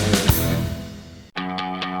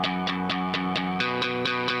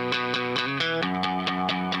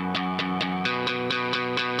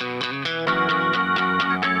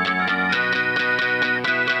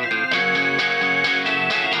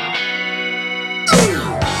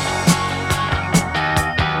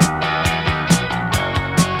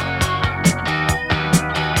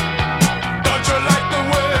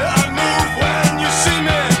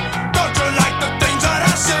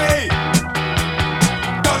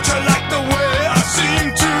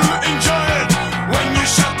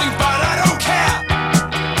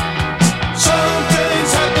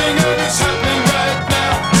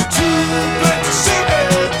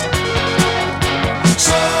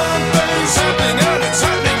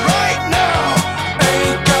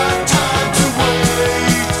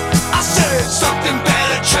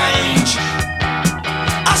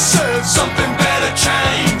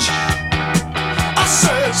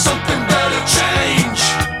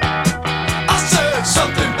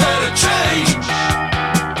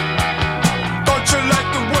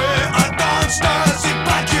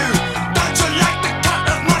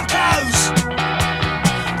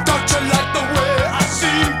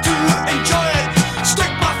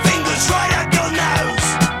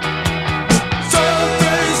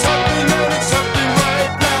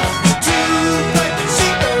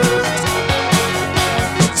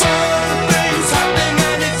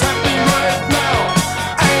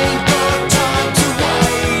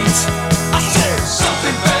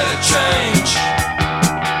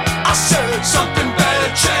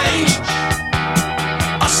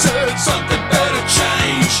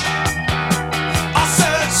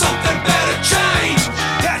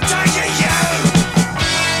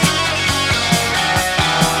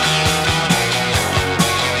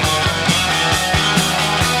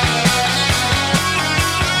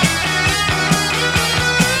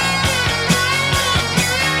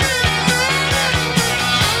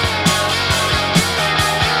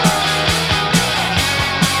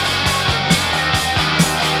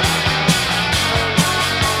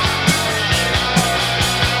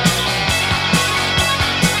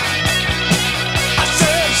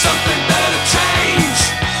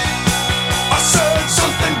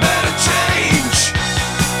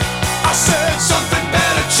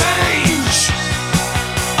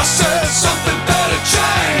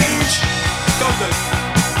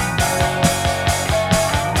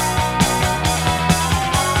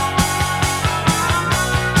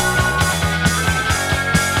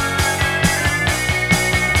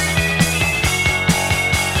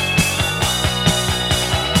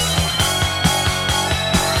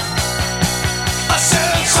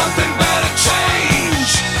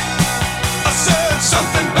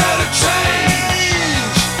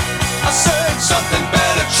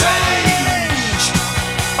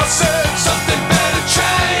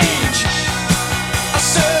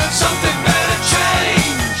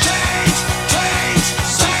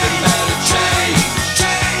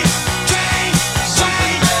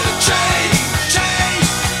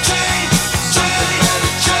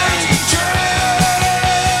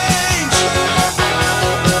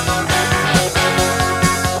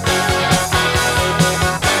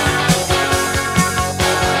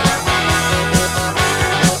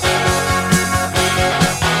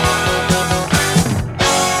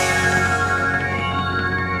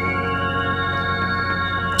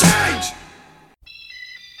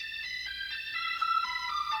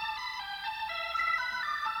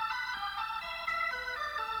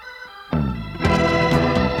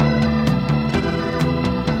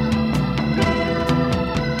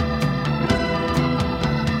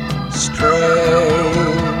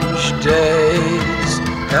 Strange days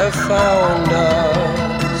have found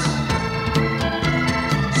us.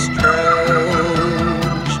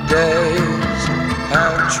 Strange days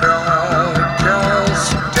have tracked us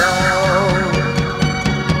down.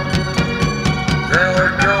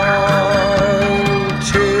 They're going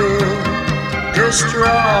to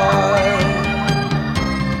destroy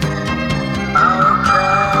our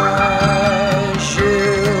casual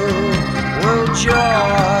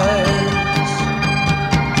joys.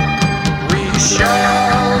 We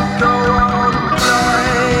shall go on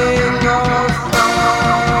playing our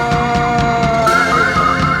fight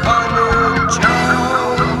on the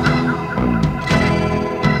job.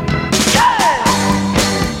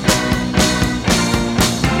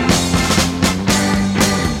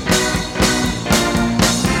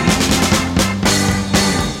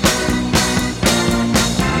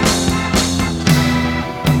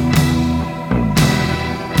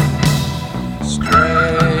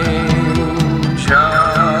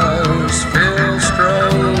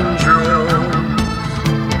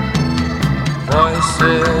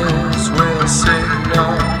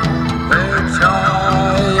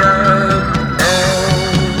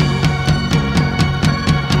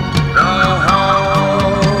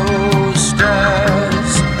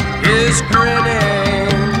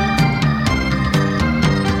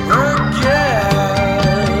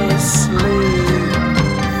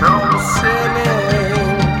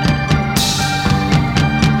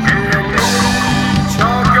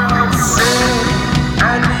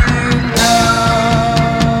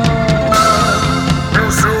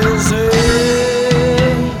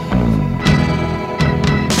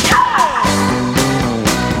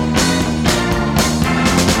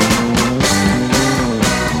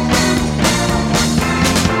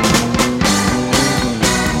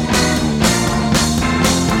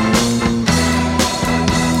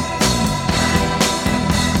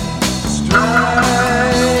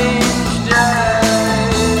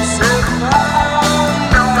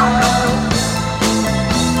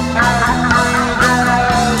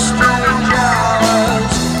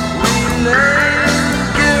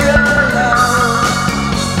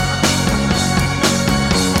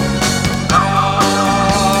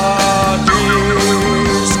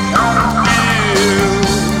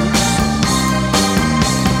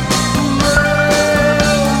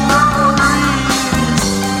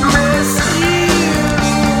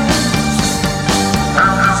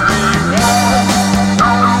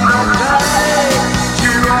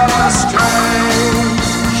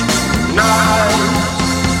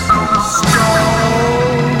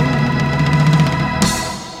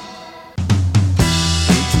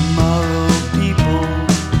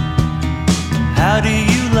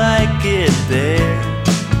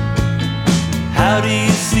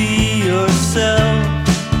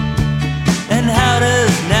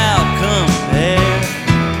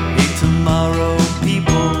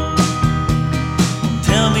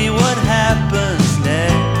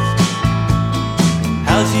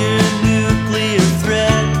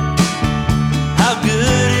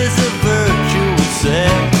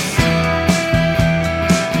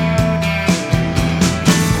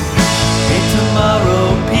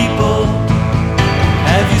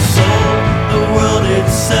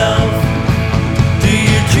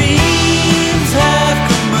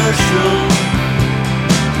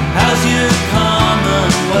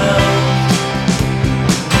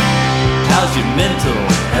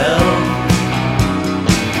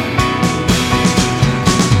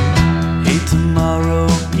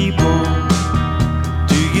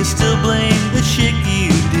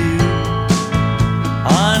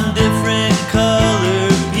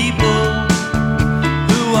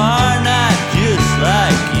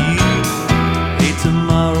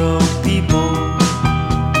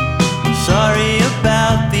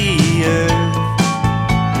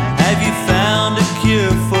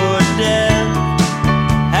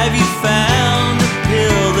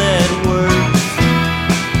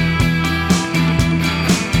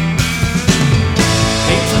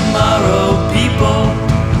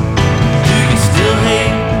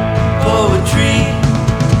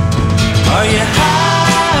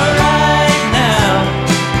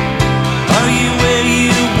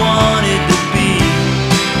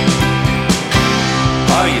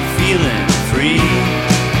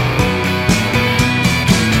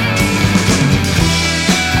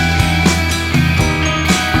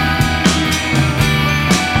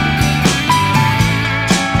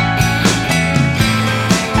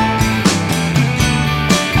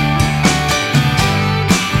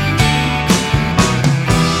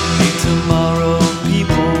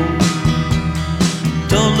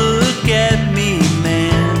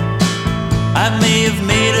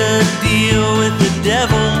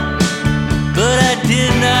 devil, but I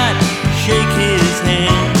did not shake his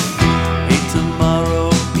hand. Hey, tomorrow,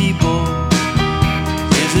 people,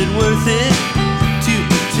 is it worth it to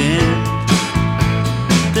pretend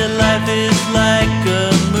that life is like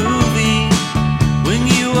a movie when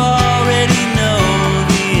you already know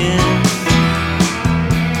the end?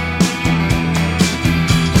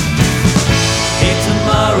 Hey,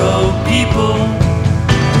 tomorrow, people.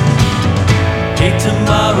 Hey,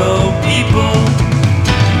 tomorrow, people.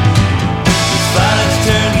 Does violence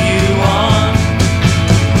turn you on?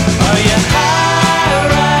 Are you high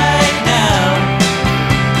right now?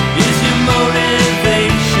 Is your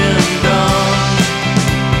motivation gone?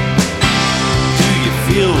 Do you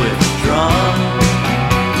feel withdrawn?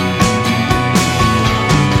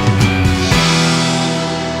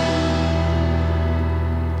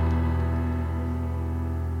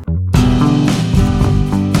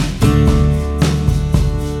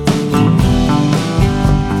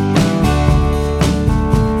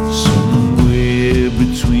 Somewhere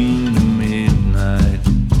between the midnight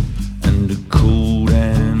and the cold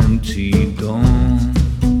and empty dawn,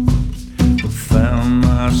 I found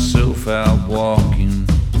myself out walking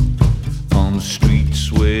on the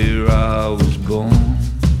streets where I was born,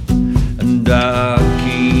 and I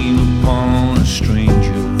came upon a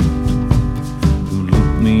stranger who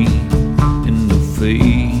looked me in the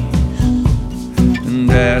face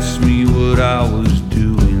and asked me what I was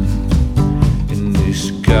doing in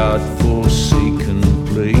this God-forsaken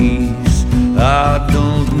place. I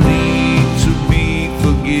don't need to be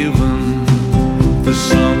forgiven for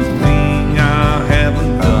something I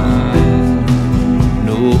haven't done.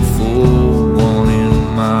 No, for wanting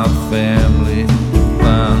my family to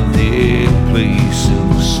find their place in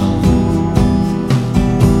the sun.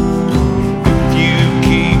 If you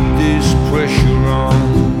keep this pressure on,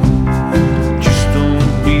 just don't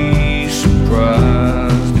be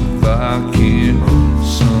surprised if I can't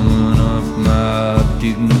summon up my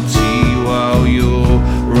dignity while you're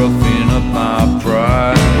roughing up my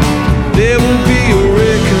pride. There will be a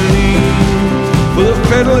reckoning for the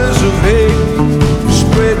peddlers of hate who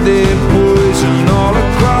spread their poison all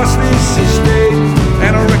across this estate,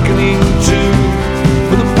 and a reckoning too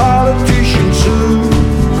for the politicians who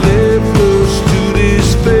left us to this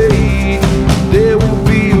fate. There will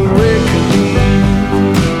be a reckoning.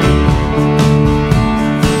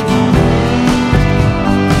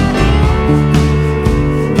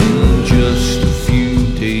 And just a few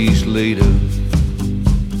days later,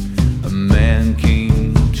 a man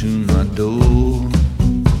came to my door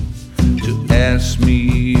to ask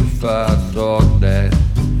me if I thought that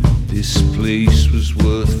this place was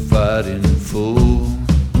worth fighting for.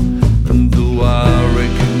 And though I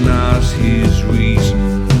recognize his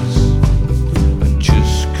reasons, I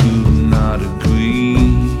just could not agree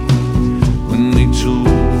when they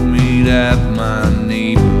told me that my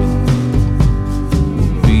neighbor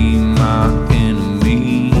would be my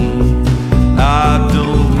enemy. I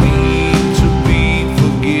don't need to be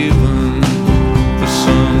forgiven for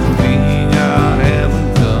something I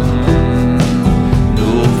haven't done. No,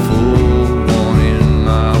 for wanting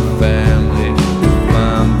my family to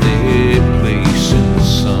find their place in the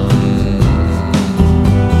sun.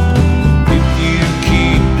 If you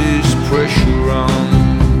keep this pressure on,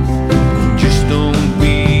 just don't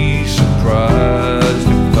be surprised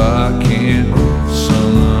if I can't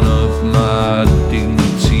summon up my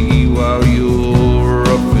dignity while you're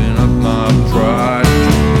roughing up my pride.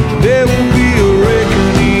 There will be a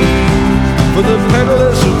reckoning for the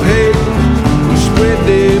peddlers of hate who spread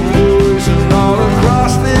their poison all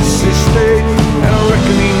across this estate, and a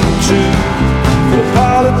reckoning too for the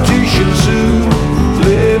politicians who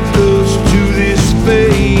left us to this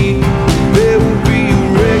fate. There will be a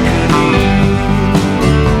reckoning.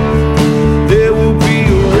 There will be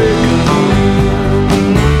a reckoning.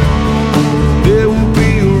 There will be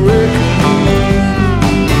a reckoning.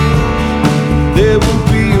 There will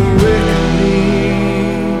be a reckoning.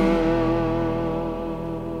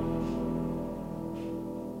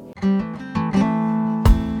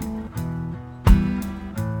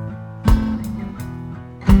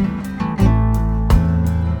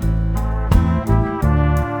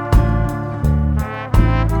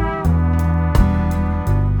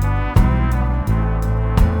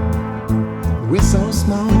 We're so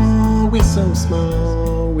small, we're so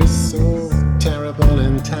small, we're so terrible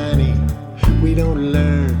and tiny. We don't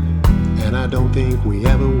learn, and I don't think we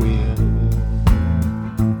ever will.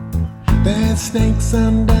 There's snakes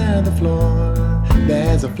under the floor,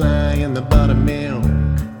 there's a fly in the buttermilk,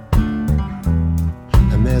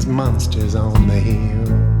 and there's monsters on the hill.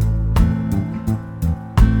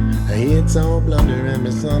 It's It's all blunder and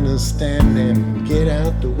misunderstanding. Get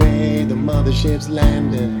out the way, the mothership's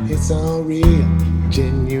landing. It's all real,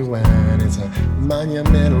 genuine. It's a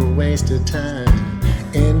monumental waste of time.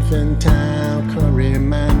 Infantile,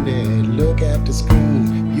 career-minded. Look at the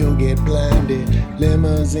screen, you'll get blinded.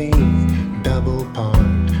 Limousine, double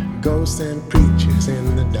parked. Ghosts and preachers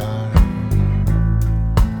in the dark.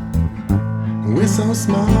 We're so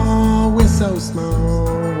small, we're so small,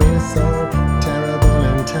 we're so terrible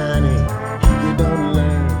and tiny. You don't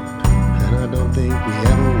learn, and I don't think we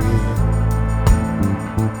ever will.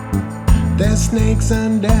 There's snakes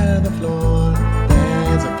under the floor,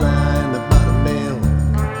 there's a fly in the buttermilk,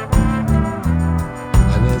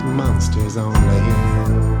 and there's monsters on the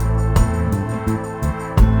hill.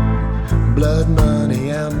 Blood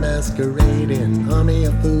money out masquerading, army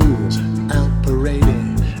of fools out parading.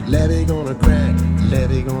 Levee gonna crack,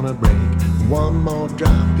 levee gonna break. One more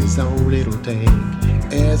drop is all it'll take.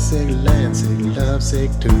 Air sick, land sick, love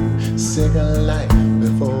sick too. Sick of life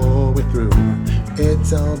before we're through.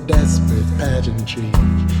 It's all desperate pageantry,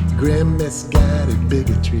 grim misguided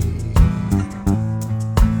bigotry.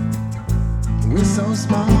 We're so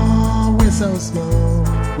small, we're so small,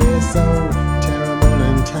 we're so terrible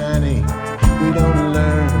and tiny. We don't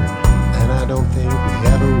learn, and I don't think we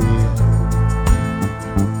ever will.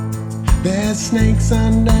 There's snakes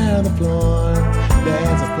under the floor,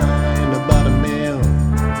 there's a fly in the buttermilk,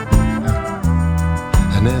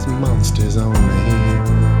 and there's monsters on the hill.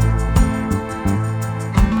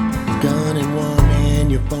 Gun in one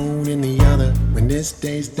hand, your phone in the other. When this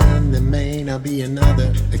day's done, there may not be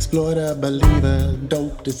another. Exploiter, believer,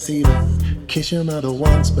 dope deceiver. Kiss your mother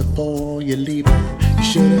once before you leave her. You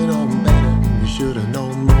should've known better, you should've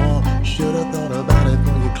known more. Should've thought about it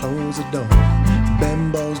before you close the door.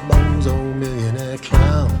 Bembos, bones, old millionaire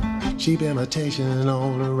clown. Cheap imitation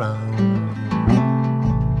all around.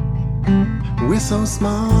 We're so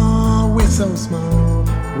small, we're so small,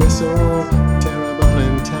 we're so terrible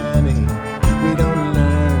and tiny. We don't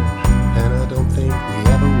learn, and I don't think we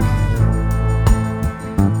ever will.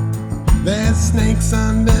 There's snakes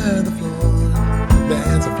under the floor,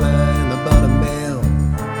 there's a fly in the buttermilk,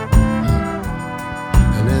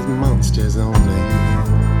 and there's monsters on the hill.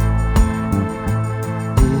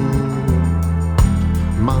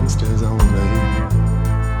 Monsters on the hill.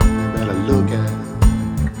 You better look at it,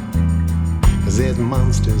 'cause there's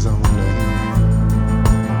monsters on the hill.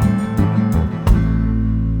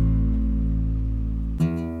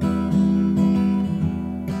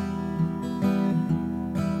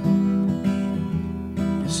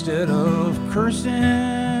 Instead of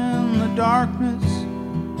cursing the darkness,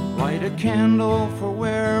 light a candle for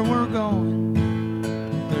where we're going.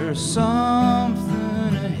 There's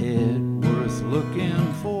something ahead worth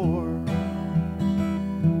looking for.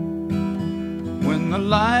 When the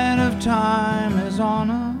light of time is on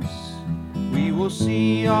us, we will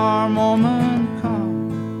see our moment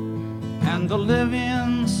come, and the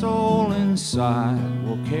living soul inside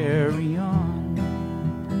will carry on.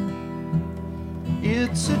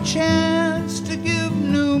 It's a chance to give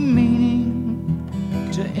new meaning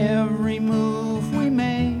to every move we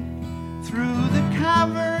make through the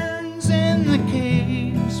caverns and the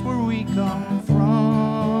caves where we come from.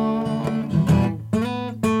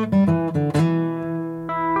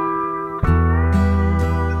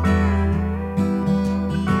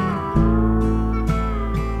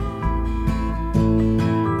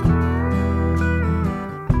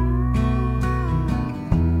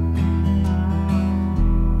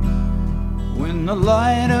 When the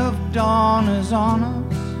light of dawn is on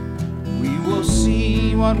us, we will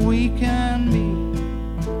see what we can be,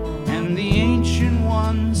 and the ancient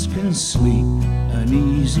ones can sleep an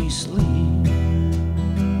easy sleep.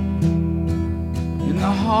 In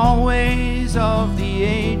the hallways of the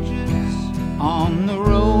ages, on the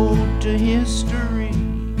road to history,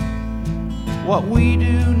 what we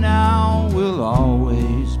do now will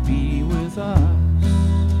always be with us.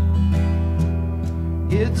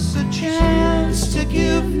 It's a chance to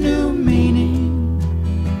give new meaning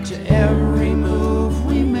to every move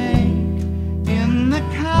we make in the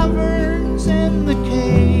caverns and the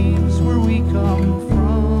caves where we come from.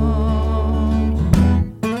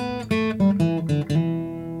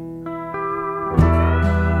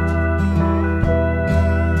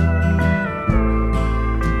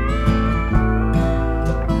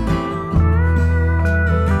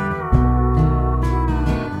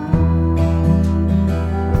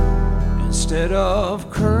 Instead of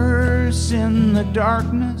curse in the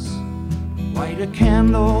darkness, light a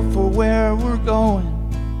candle for where we're going.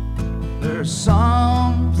 There's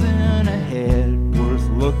something ahead worth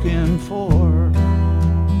looking for.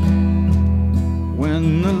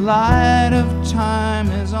 When the light of time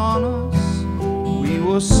is on us, we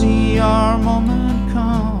will see our moment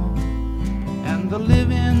come, and the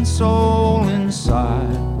living soul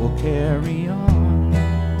inside will carry on.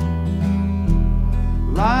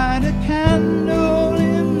 Light a candle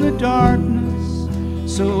in the darkness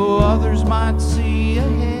so others might see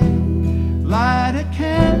ahead. Light a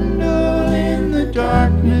candle in the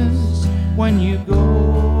darkness when you go.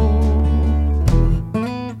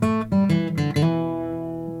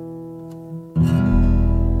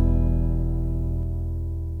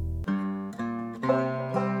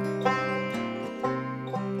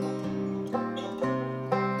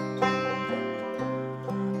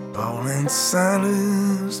 Paul and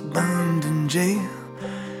Silas bound in jail,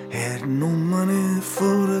 had no money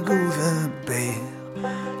for to go the bail.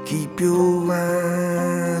 Keep your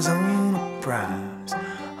eyes on the prize,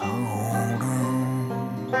 hold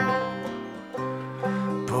on.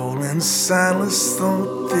 Paul and Silas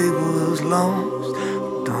thought they was lost,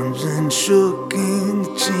 dungeon shook and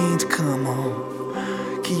the chains come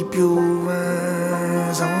off. Keep your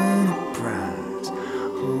eyes on the prize,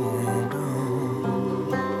 hold on.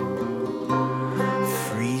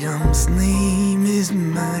 Freedom's name is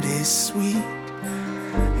mighty sweet,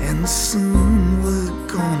 and soon we're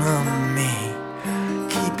gonna meet.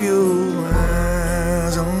 Keep your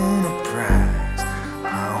eyes on the prize,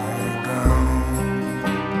 hold on.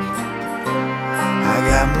 I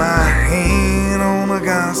got my hand on the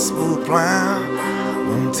gospel plow,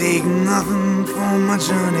 won't take nothing for my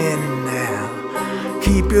journey now.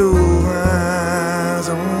 Keep your eyes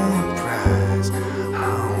on the prize,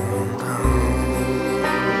 hold on.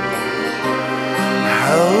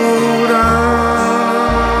 Hold on.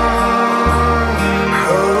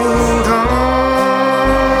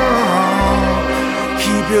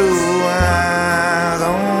 Your eyes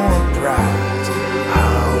on the prize,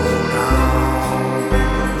 hold on.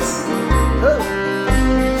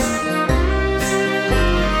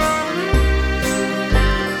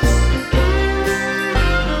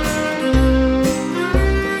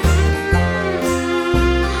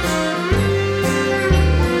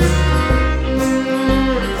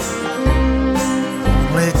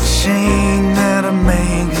 Only chain that a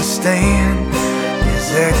man can stand is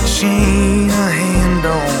that chain of hand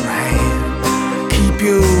on hand. Keep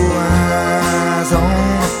your eyes on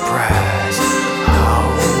the prize,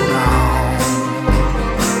 hold on.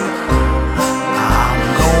 I'm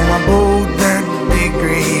gonna board that big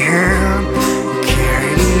greyhound,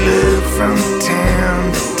 carry love from town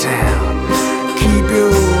to town. Keep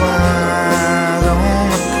your eyes on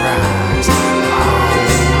the prize,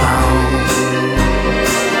 hold on.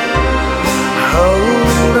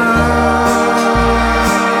 Hold on.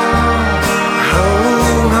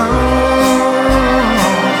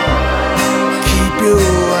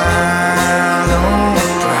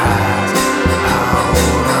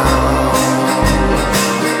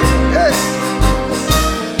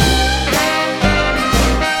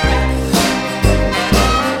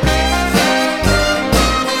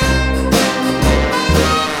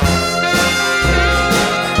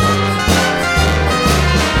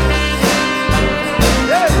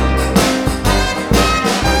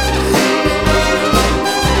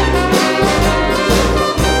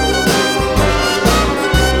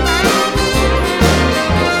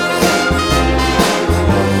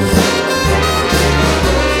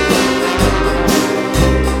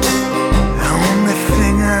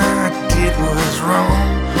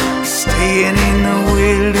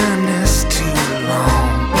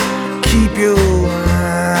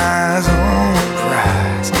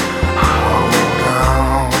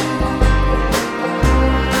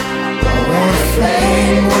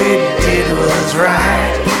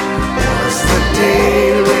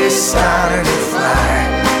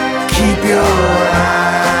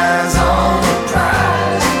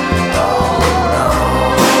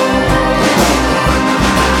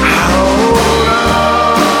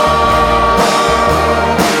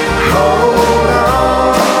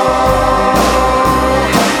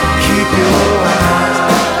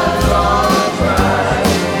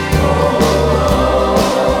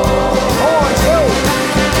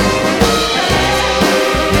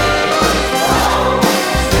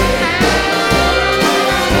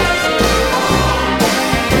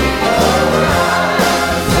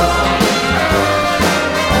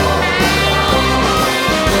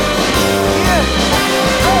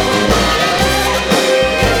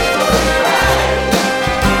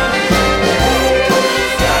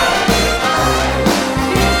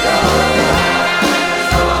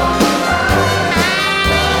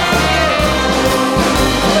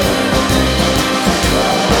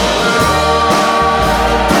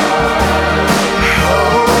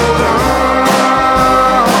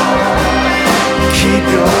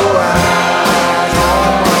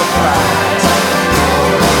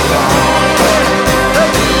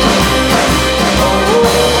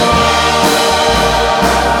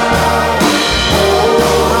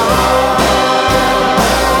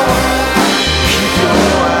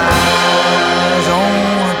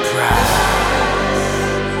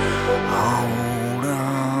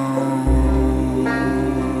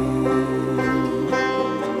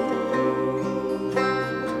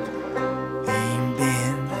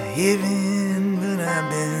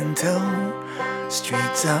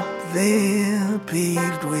 up there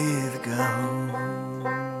paved with gold.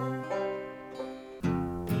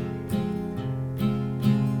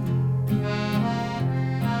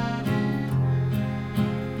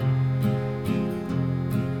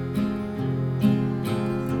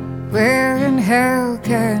 Where in hell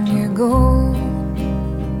can you go?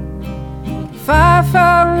 Far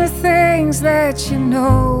from the things that you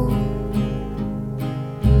know,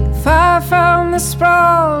 far from the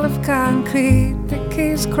sprawl of concrete that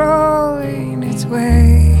keeps crawling its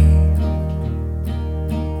way.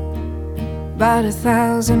 About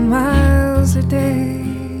 1,000 miles a day.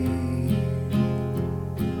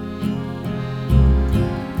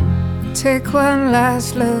 Take one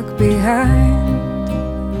last look behind.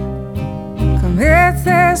 Commit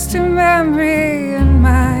this to memory and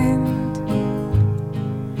mind.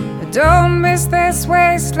 Don't miss this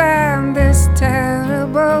wasteland, this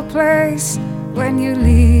terrible place when you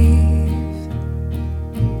leave.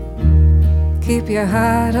 Keep your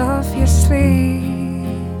heart off your sleeve.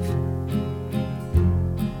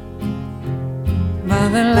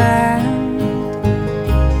 Motherland,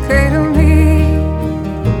 cradle me,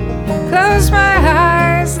 close my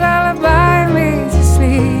eyes, lullaby me to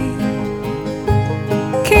sleep.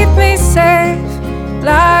 Keep me safe,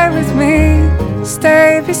 lie with me,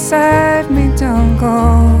 stay beside me, don't go.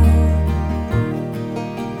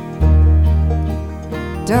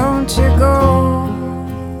 Don't you go.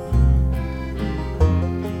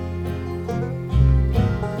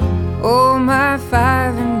 Oh, my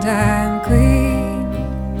 5 and dime queen,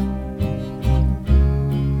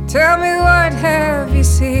 tell me, what have you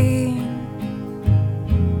seen?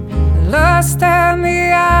 The lost and the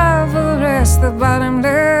avarice, the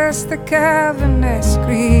bottomless, the cavernous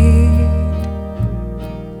greed.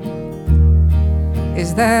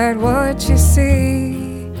 Is that what you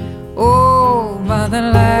see? Oh,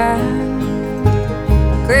 motherland,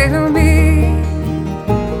 cradle me,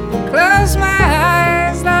 close my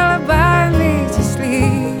eyes, lullaby me to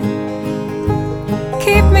sleep.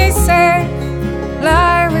 Keep me safe,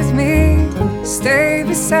 lie with me, stay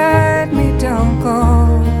beside me, don't go.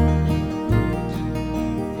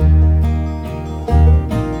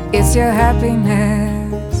 It's your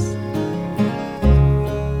happiness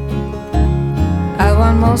I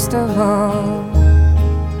want most of all,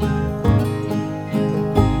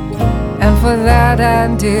 and for that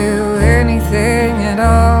I'd do anything at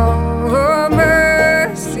all. Oh,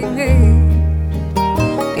 mercy me,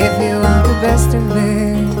 if you want the best of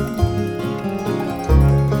it,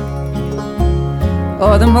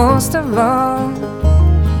 or the most of all.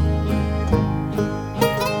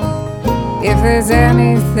 If there's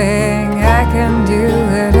anything I can do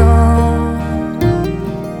at all.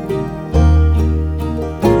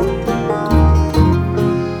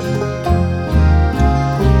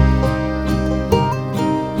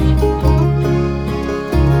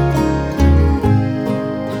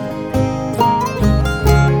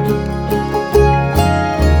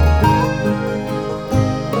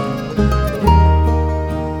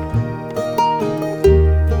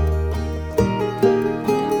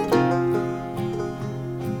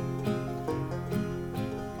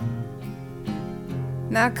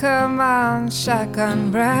 Now come on,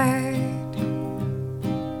 shotgun bride,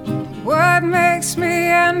 what makes me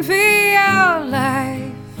envy your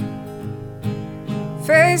life?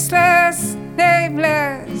 Faceless,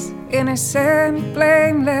 nameless, innocent,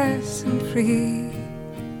 blameless and free.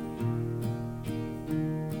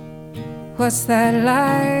 What's that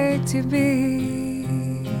like to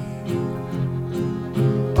be?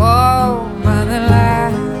 Oh,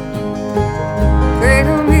 motherland,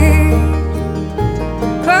 cradle me,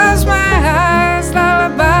 close my eyes,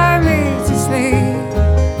 lullaby me to sleep.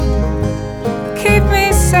 Keep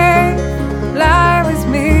me safe, lie with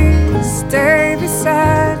me, stay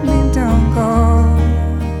beside me, don't go.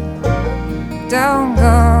 Don't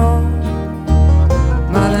go,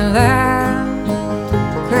 motherland,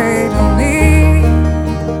 cradle me,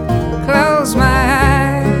 close my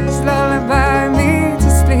eyes, lullaby me to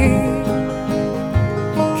sleep.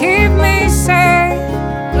 Keep me safe,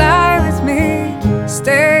 lie with me,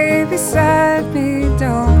 stay beside me,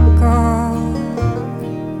 don't go.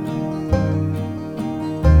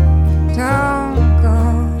 Don't go.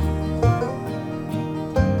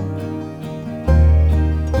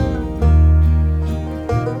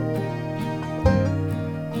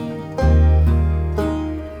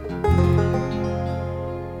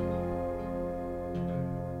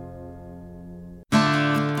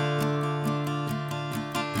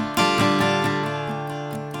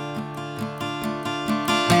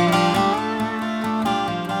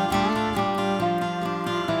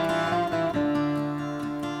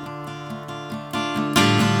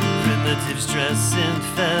 dress in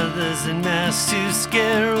feathers and masks to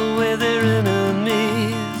scare away their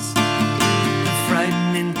enemies. The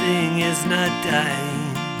frightening thing is not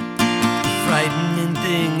dying. The frightening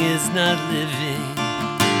thing is not living.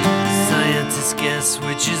 Scientists guess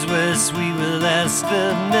which is worse. We will ask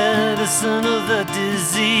the medicine of the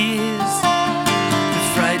disease. The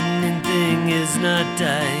frightening thing is not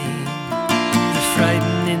dying. The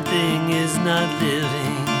frightening thing is not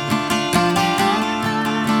living.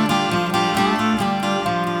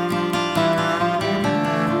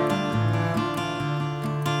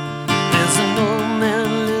 There's an old man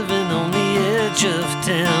living on the edge of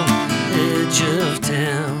town, edge of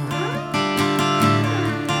town,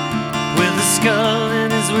 with a skull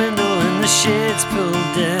in his window and the shades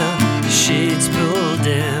pulled down, the shades pulled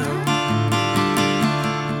down.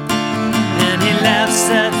 And he laughs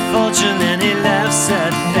at fortune and he laughs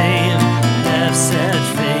at fame, laughs at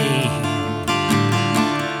fame.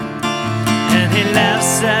 And he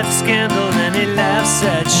laughs at scandal and he laughs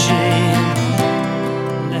at shame,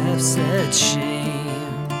 laughs at shame.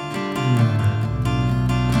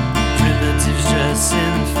 Primitives dress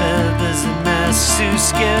in feathers and masks to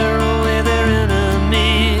scare away their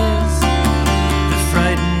enemies. The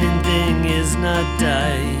frightening thing is not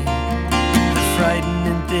dying. The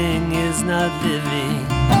frightening thing is not living.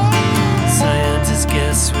 Scientists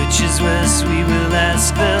guess which is worse. We will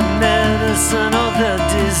ask the medicine or the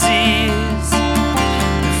disease.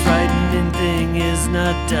 The frightening thing is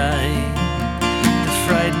not dying. The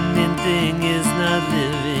frightening thing is not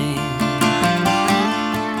living.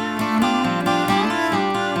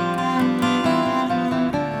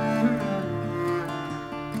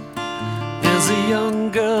 There's a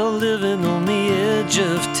young girl living on the edge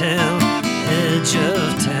of town, edge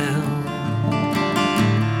of town,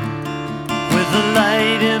 with a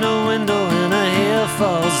light in a window and her hair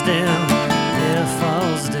falls down, hair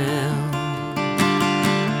falls down.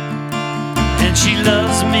 And she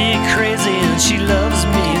loves me crazy and she loves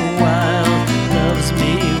me wild, loves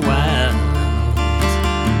me wild.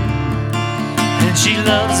 And she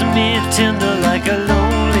loves me tender like a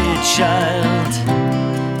lonely child,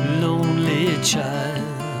 lonely child.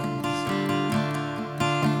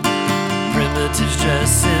 Primitives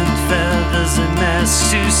dress in feathers and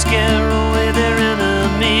masks to scare away their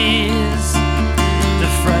enemies. The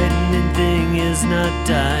frightening thing is not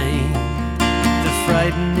dying. The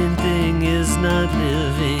frightening thing is not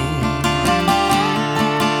living.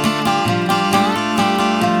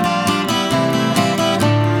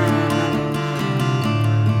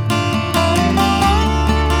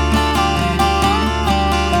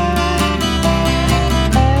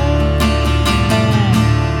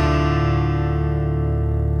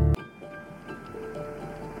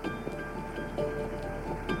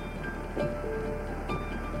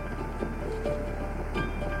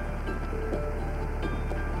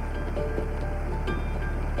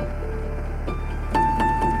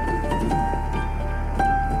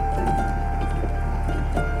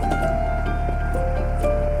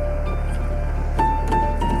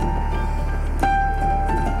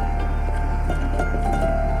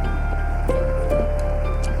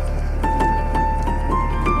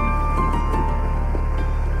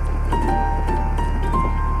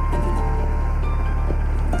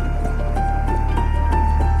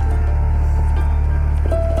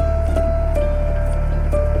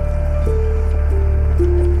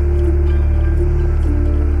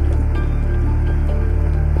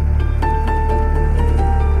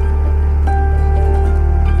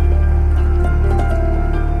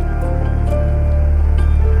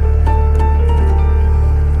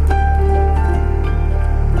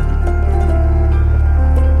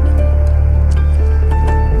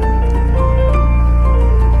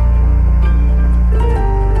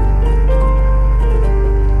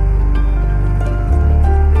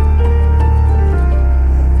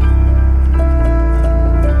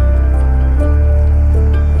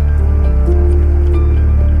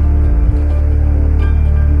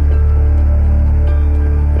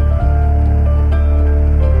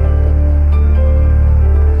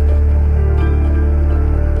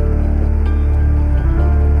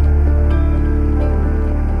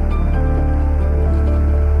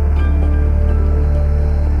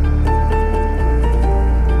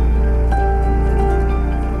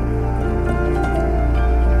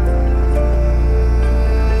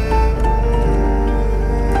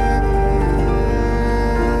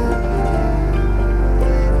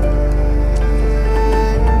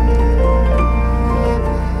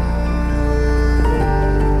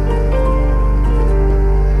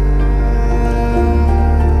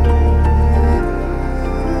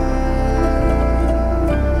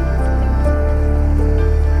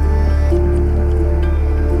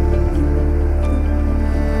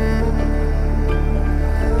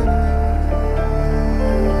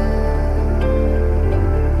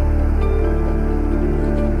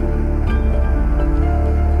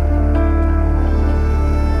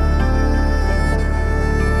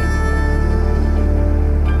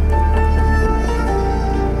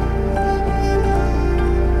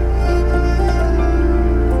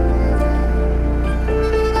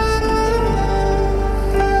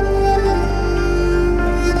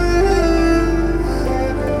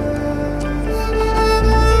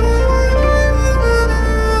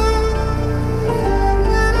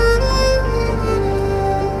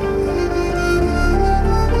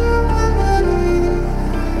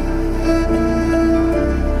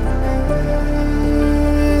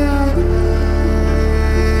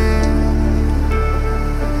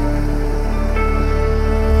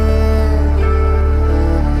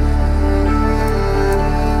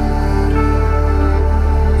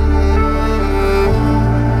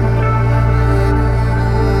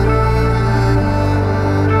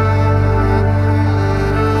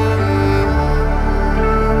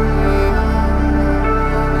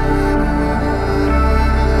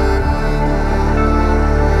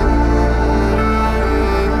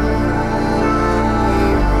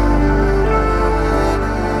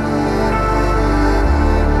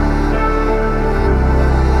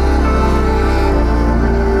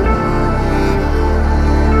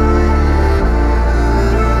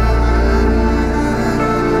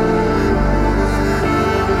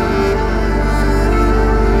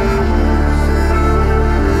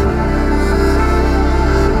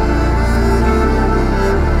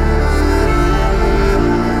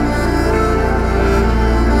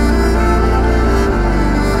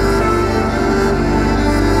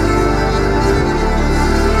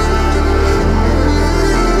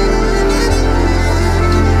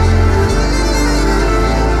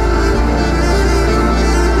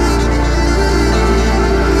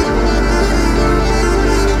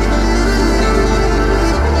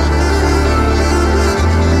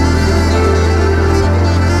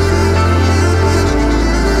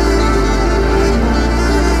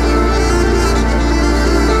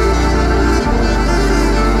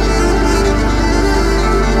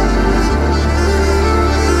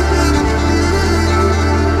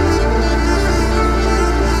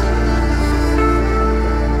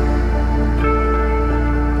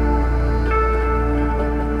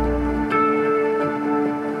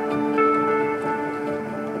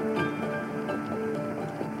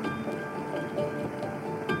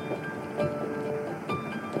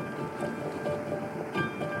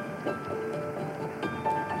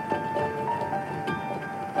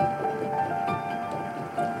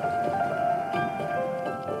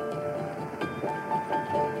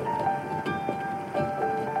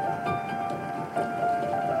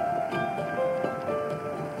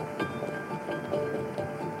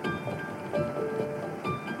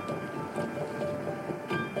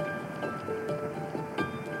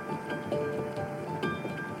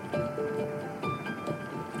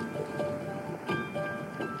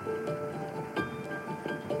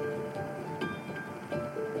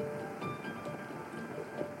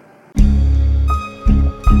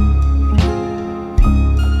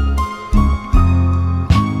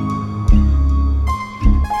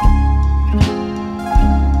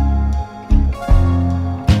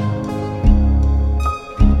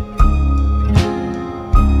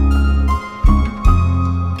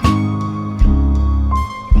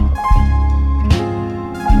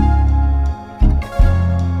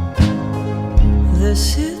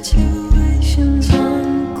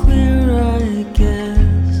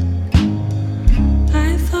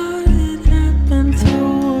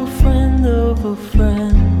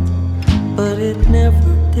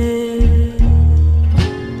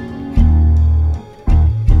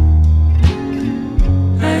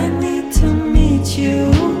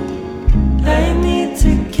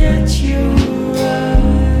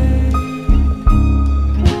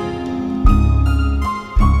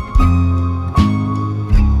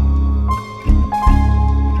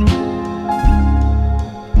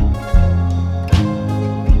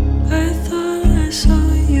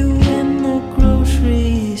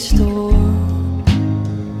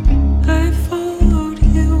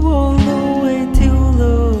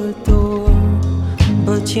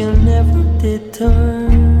 let it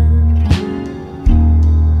turn.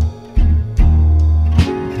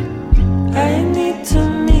 I need to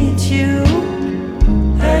meet you,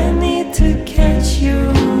 I need to catch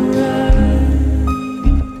your eye.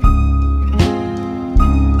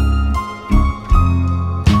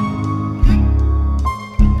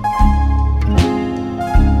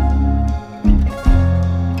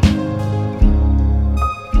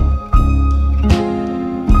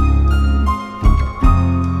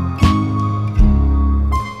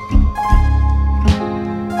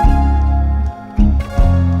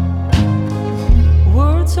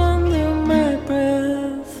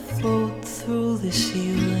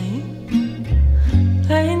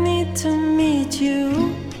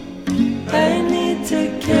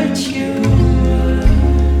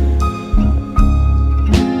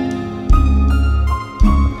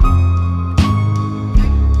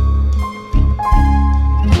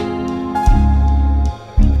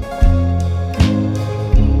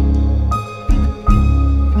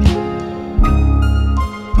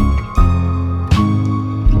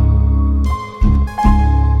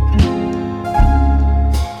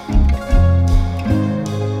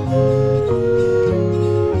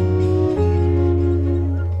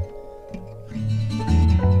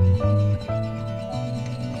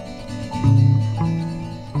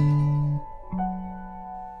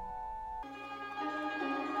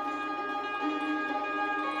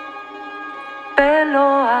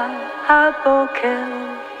 הבוקר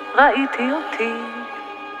ראיתי אותי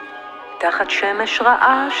תחת שמש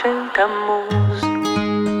רעה של תמוז,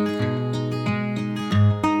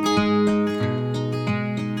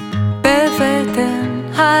 בבטן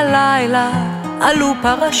הלילה עלו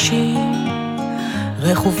פרשים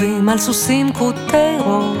רכובים על סוסים כותי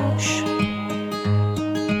ראש,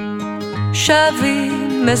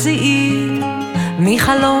 שבים מזיעים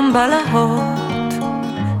מחלום בלהות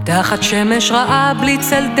תחת שמש רעה בלי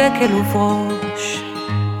צל דקל ובראש.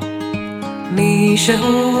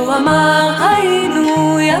 מישהו אמר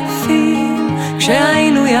היינו יפים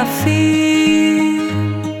כשהיינו יפים,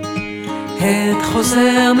 הד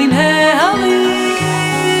חוזר מן ההרים,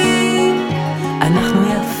 אנחנו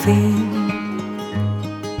יפים.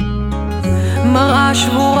 מראה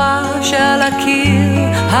שבורה שעל הקיר,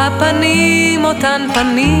 הפנים אותן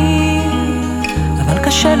פנים, אבל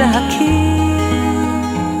קשה להכיר.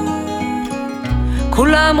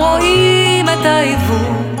 כולם רואים את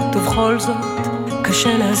העיוות, ובכל זאת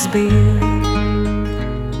קשה להסביר.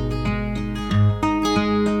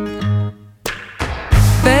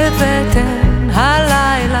 בבטן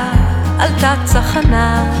הלילה עלתה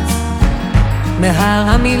צחנה מהר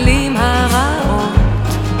המילים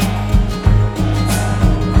הרעות,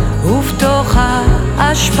 ובתוך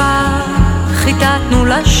האשפה חיטטנו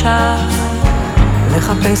לשעה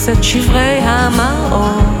לחפש את שברי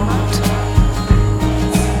המראות.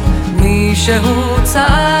 מישהו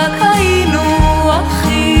צעק היינו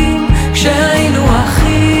אחים כשהיינו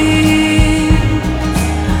אחים,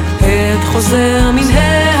 הד חוזר מן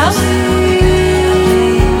ההרים,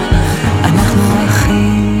 אנחנו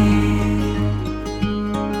אחים.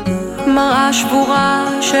 מראה שבורה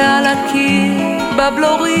שעל הקיר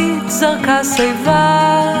בבלורית זרקה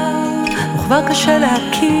שיבה, וכבר קשה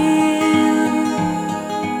להכיר.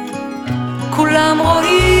 כולם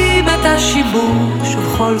רואים את השיבוש,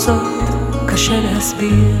 ובכל זאת קשה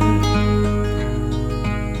להסביר.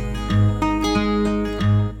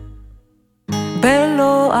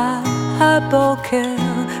 בלוע הבוקר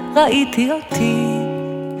ראיתי אותי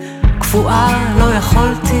קפואה, לא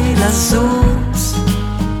יכולתי לזוז,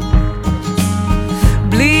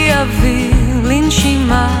 בלי אוויר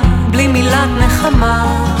לנשימה, בלי מילת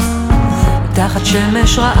נחמה, תחת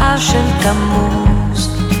שמש רעה של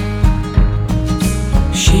תמוז.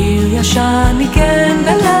 שיר ישן ניגן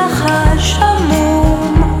בלחש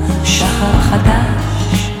עמום, שחר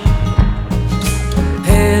חדש,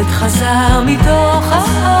 הד חזר מתוך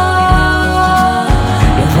ההר,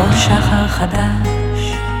 יבוא שחר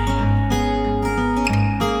חדש,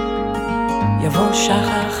 יבוא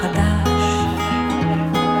שחר חדש.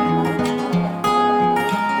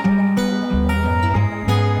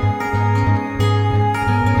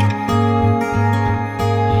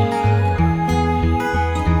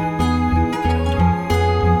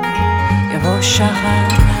 שחר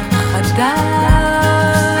חדש.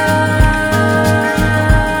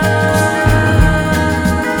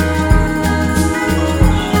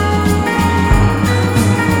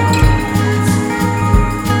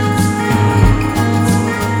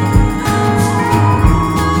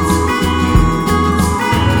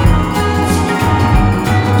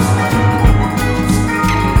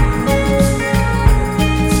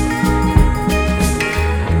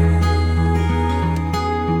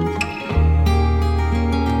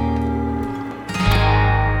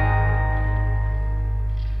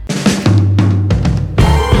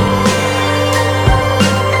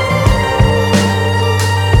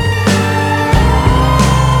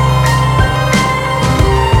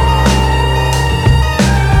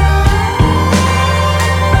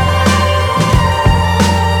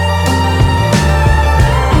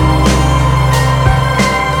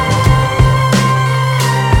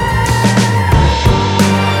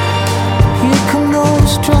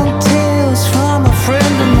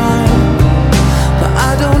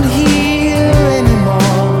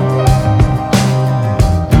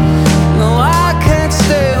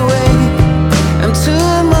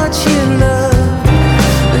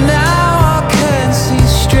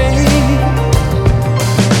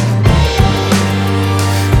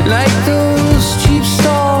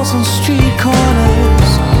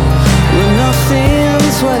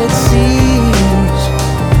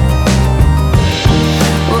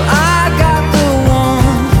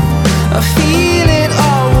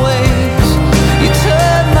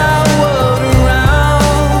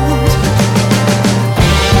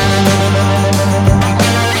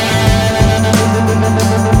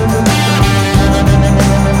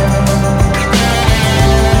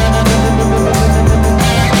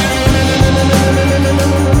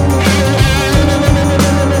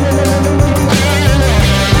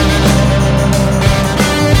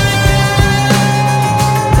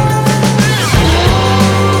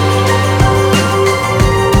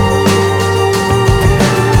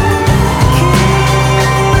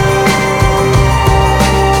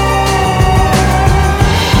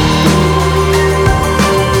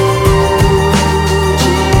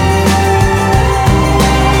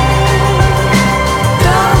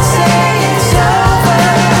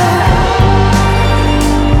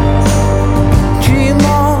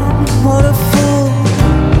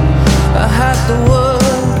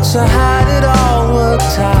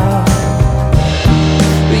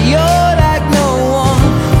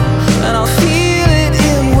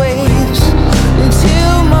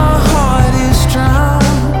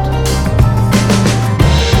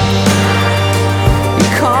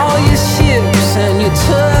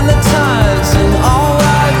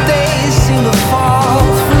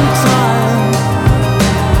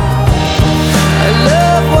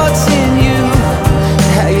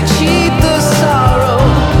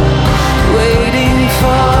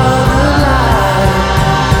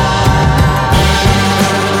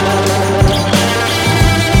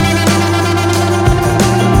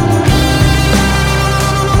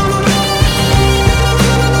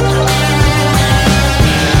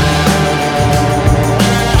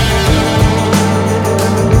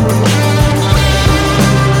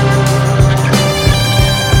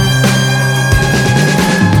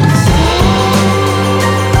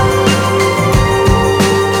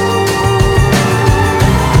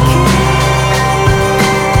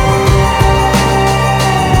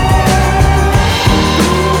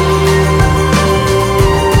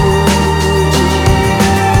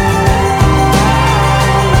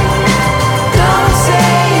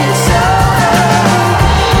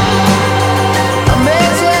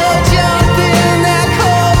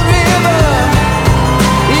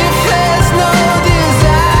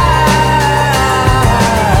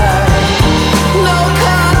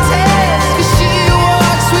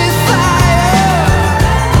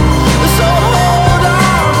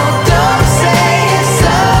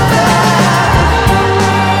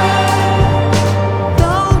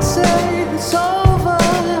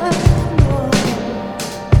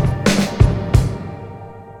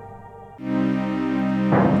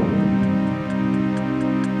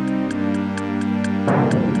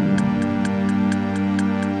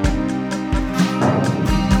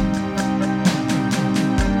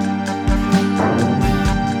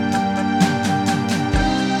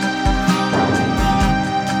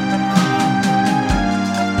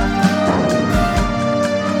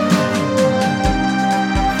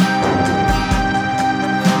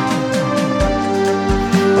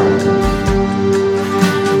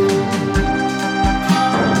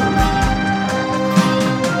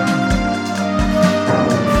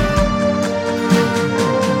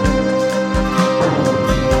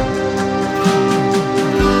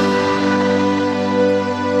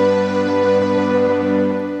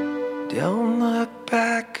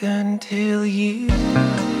 until you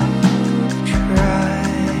try.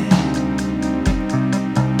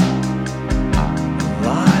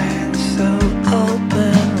 Lying so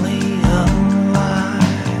openly alive.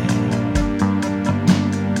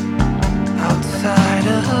 Outside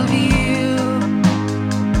of you,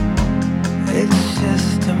 it's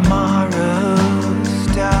just tomorrow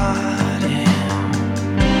starting.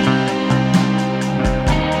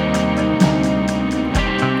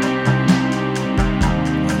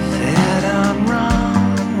 Said I'm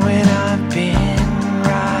wrong when I've been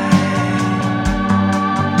right.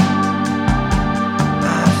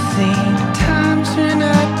 I've seen times when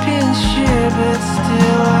I've been sure, but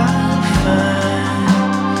still I'm fine.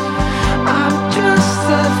 I'm just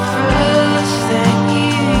the first thing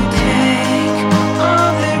you take.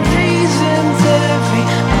 All the reasons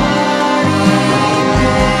everybody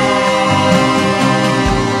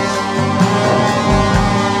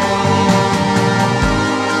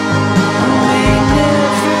they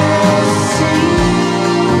never seem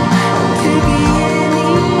to be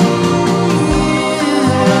any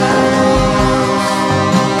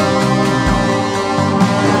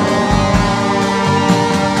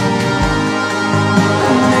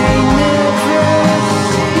they never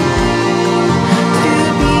seem to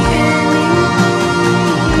be any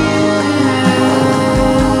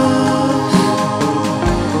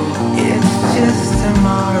It's just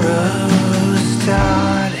tomorrow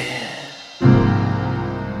starting.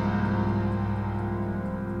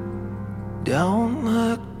 Don't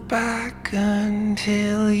look back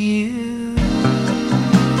until you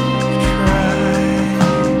tried.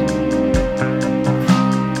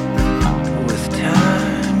 With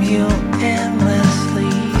time you'll endlessly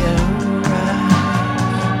arrive.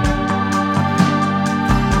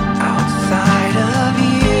 Outside of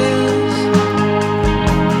years,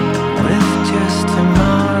 with just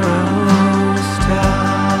tomorrow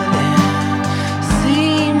starting.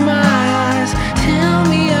 See my eyes, tell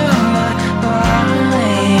me I'm not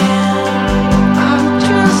lying. I'm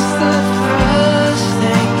just the first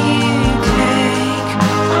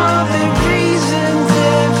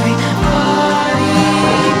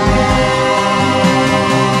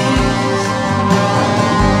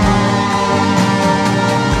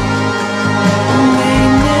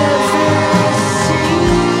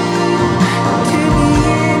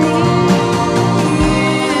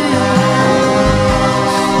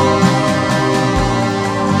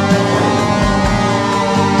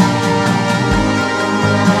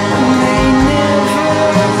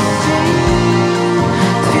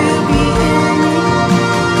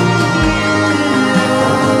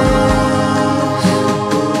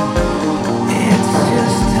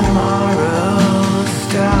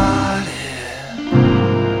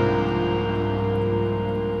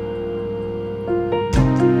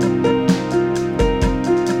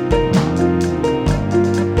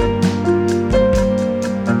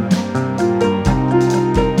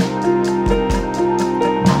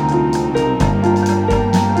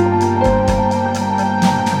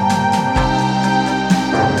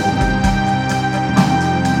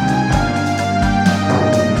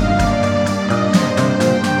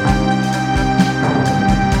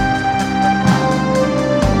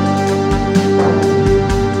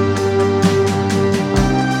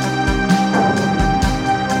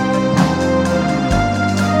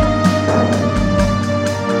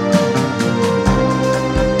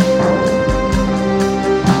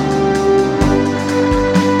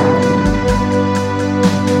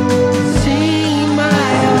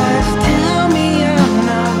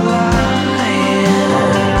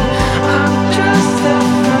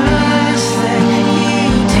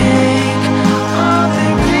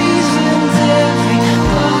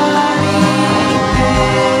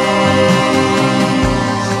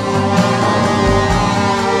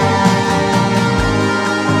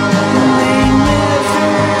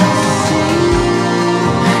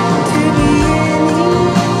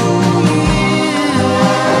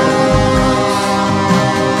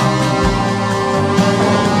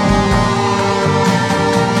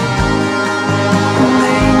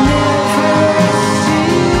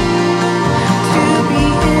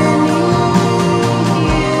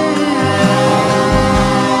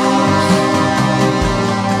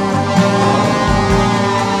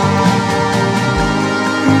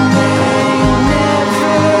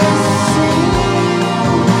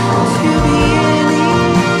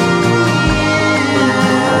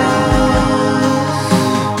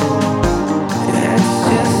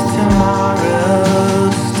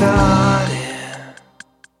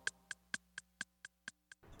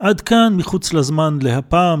עד כאן מחוץ לזמן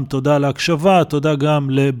להפעם, תודה על ההקשבה, תודה גם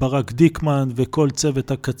לברק דיקמן וכל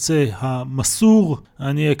צוות הקצה המסור.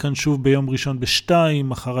 אני אהיה כאן שוב ביום ראשון ב-2,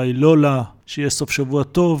 אחריי לולה, שיהיה סוף שבוע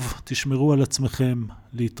טוב, תשמרו על עצמכם,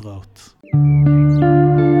 להתראות.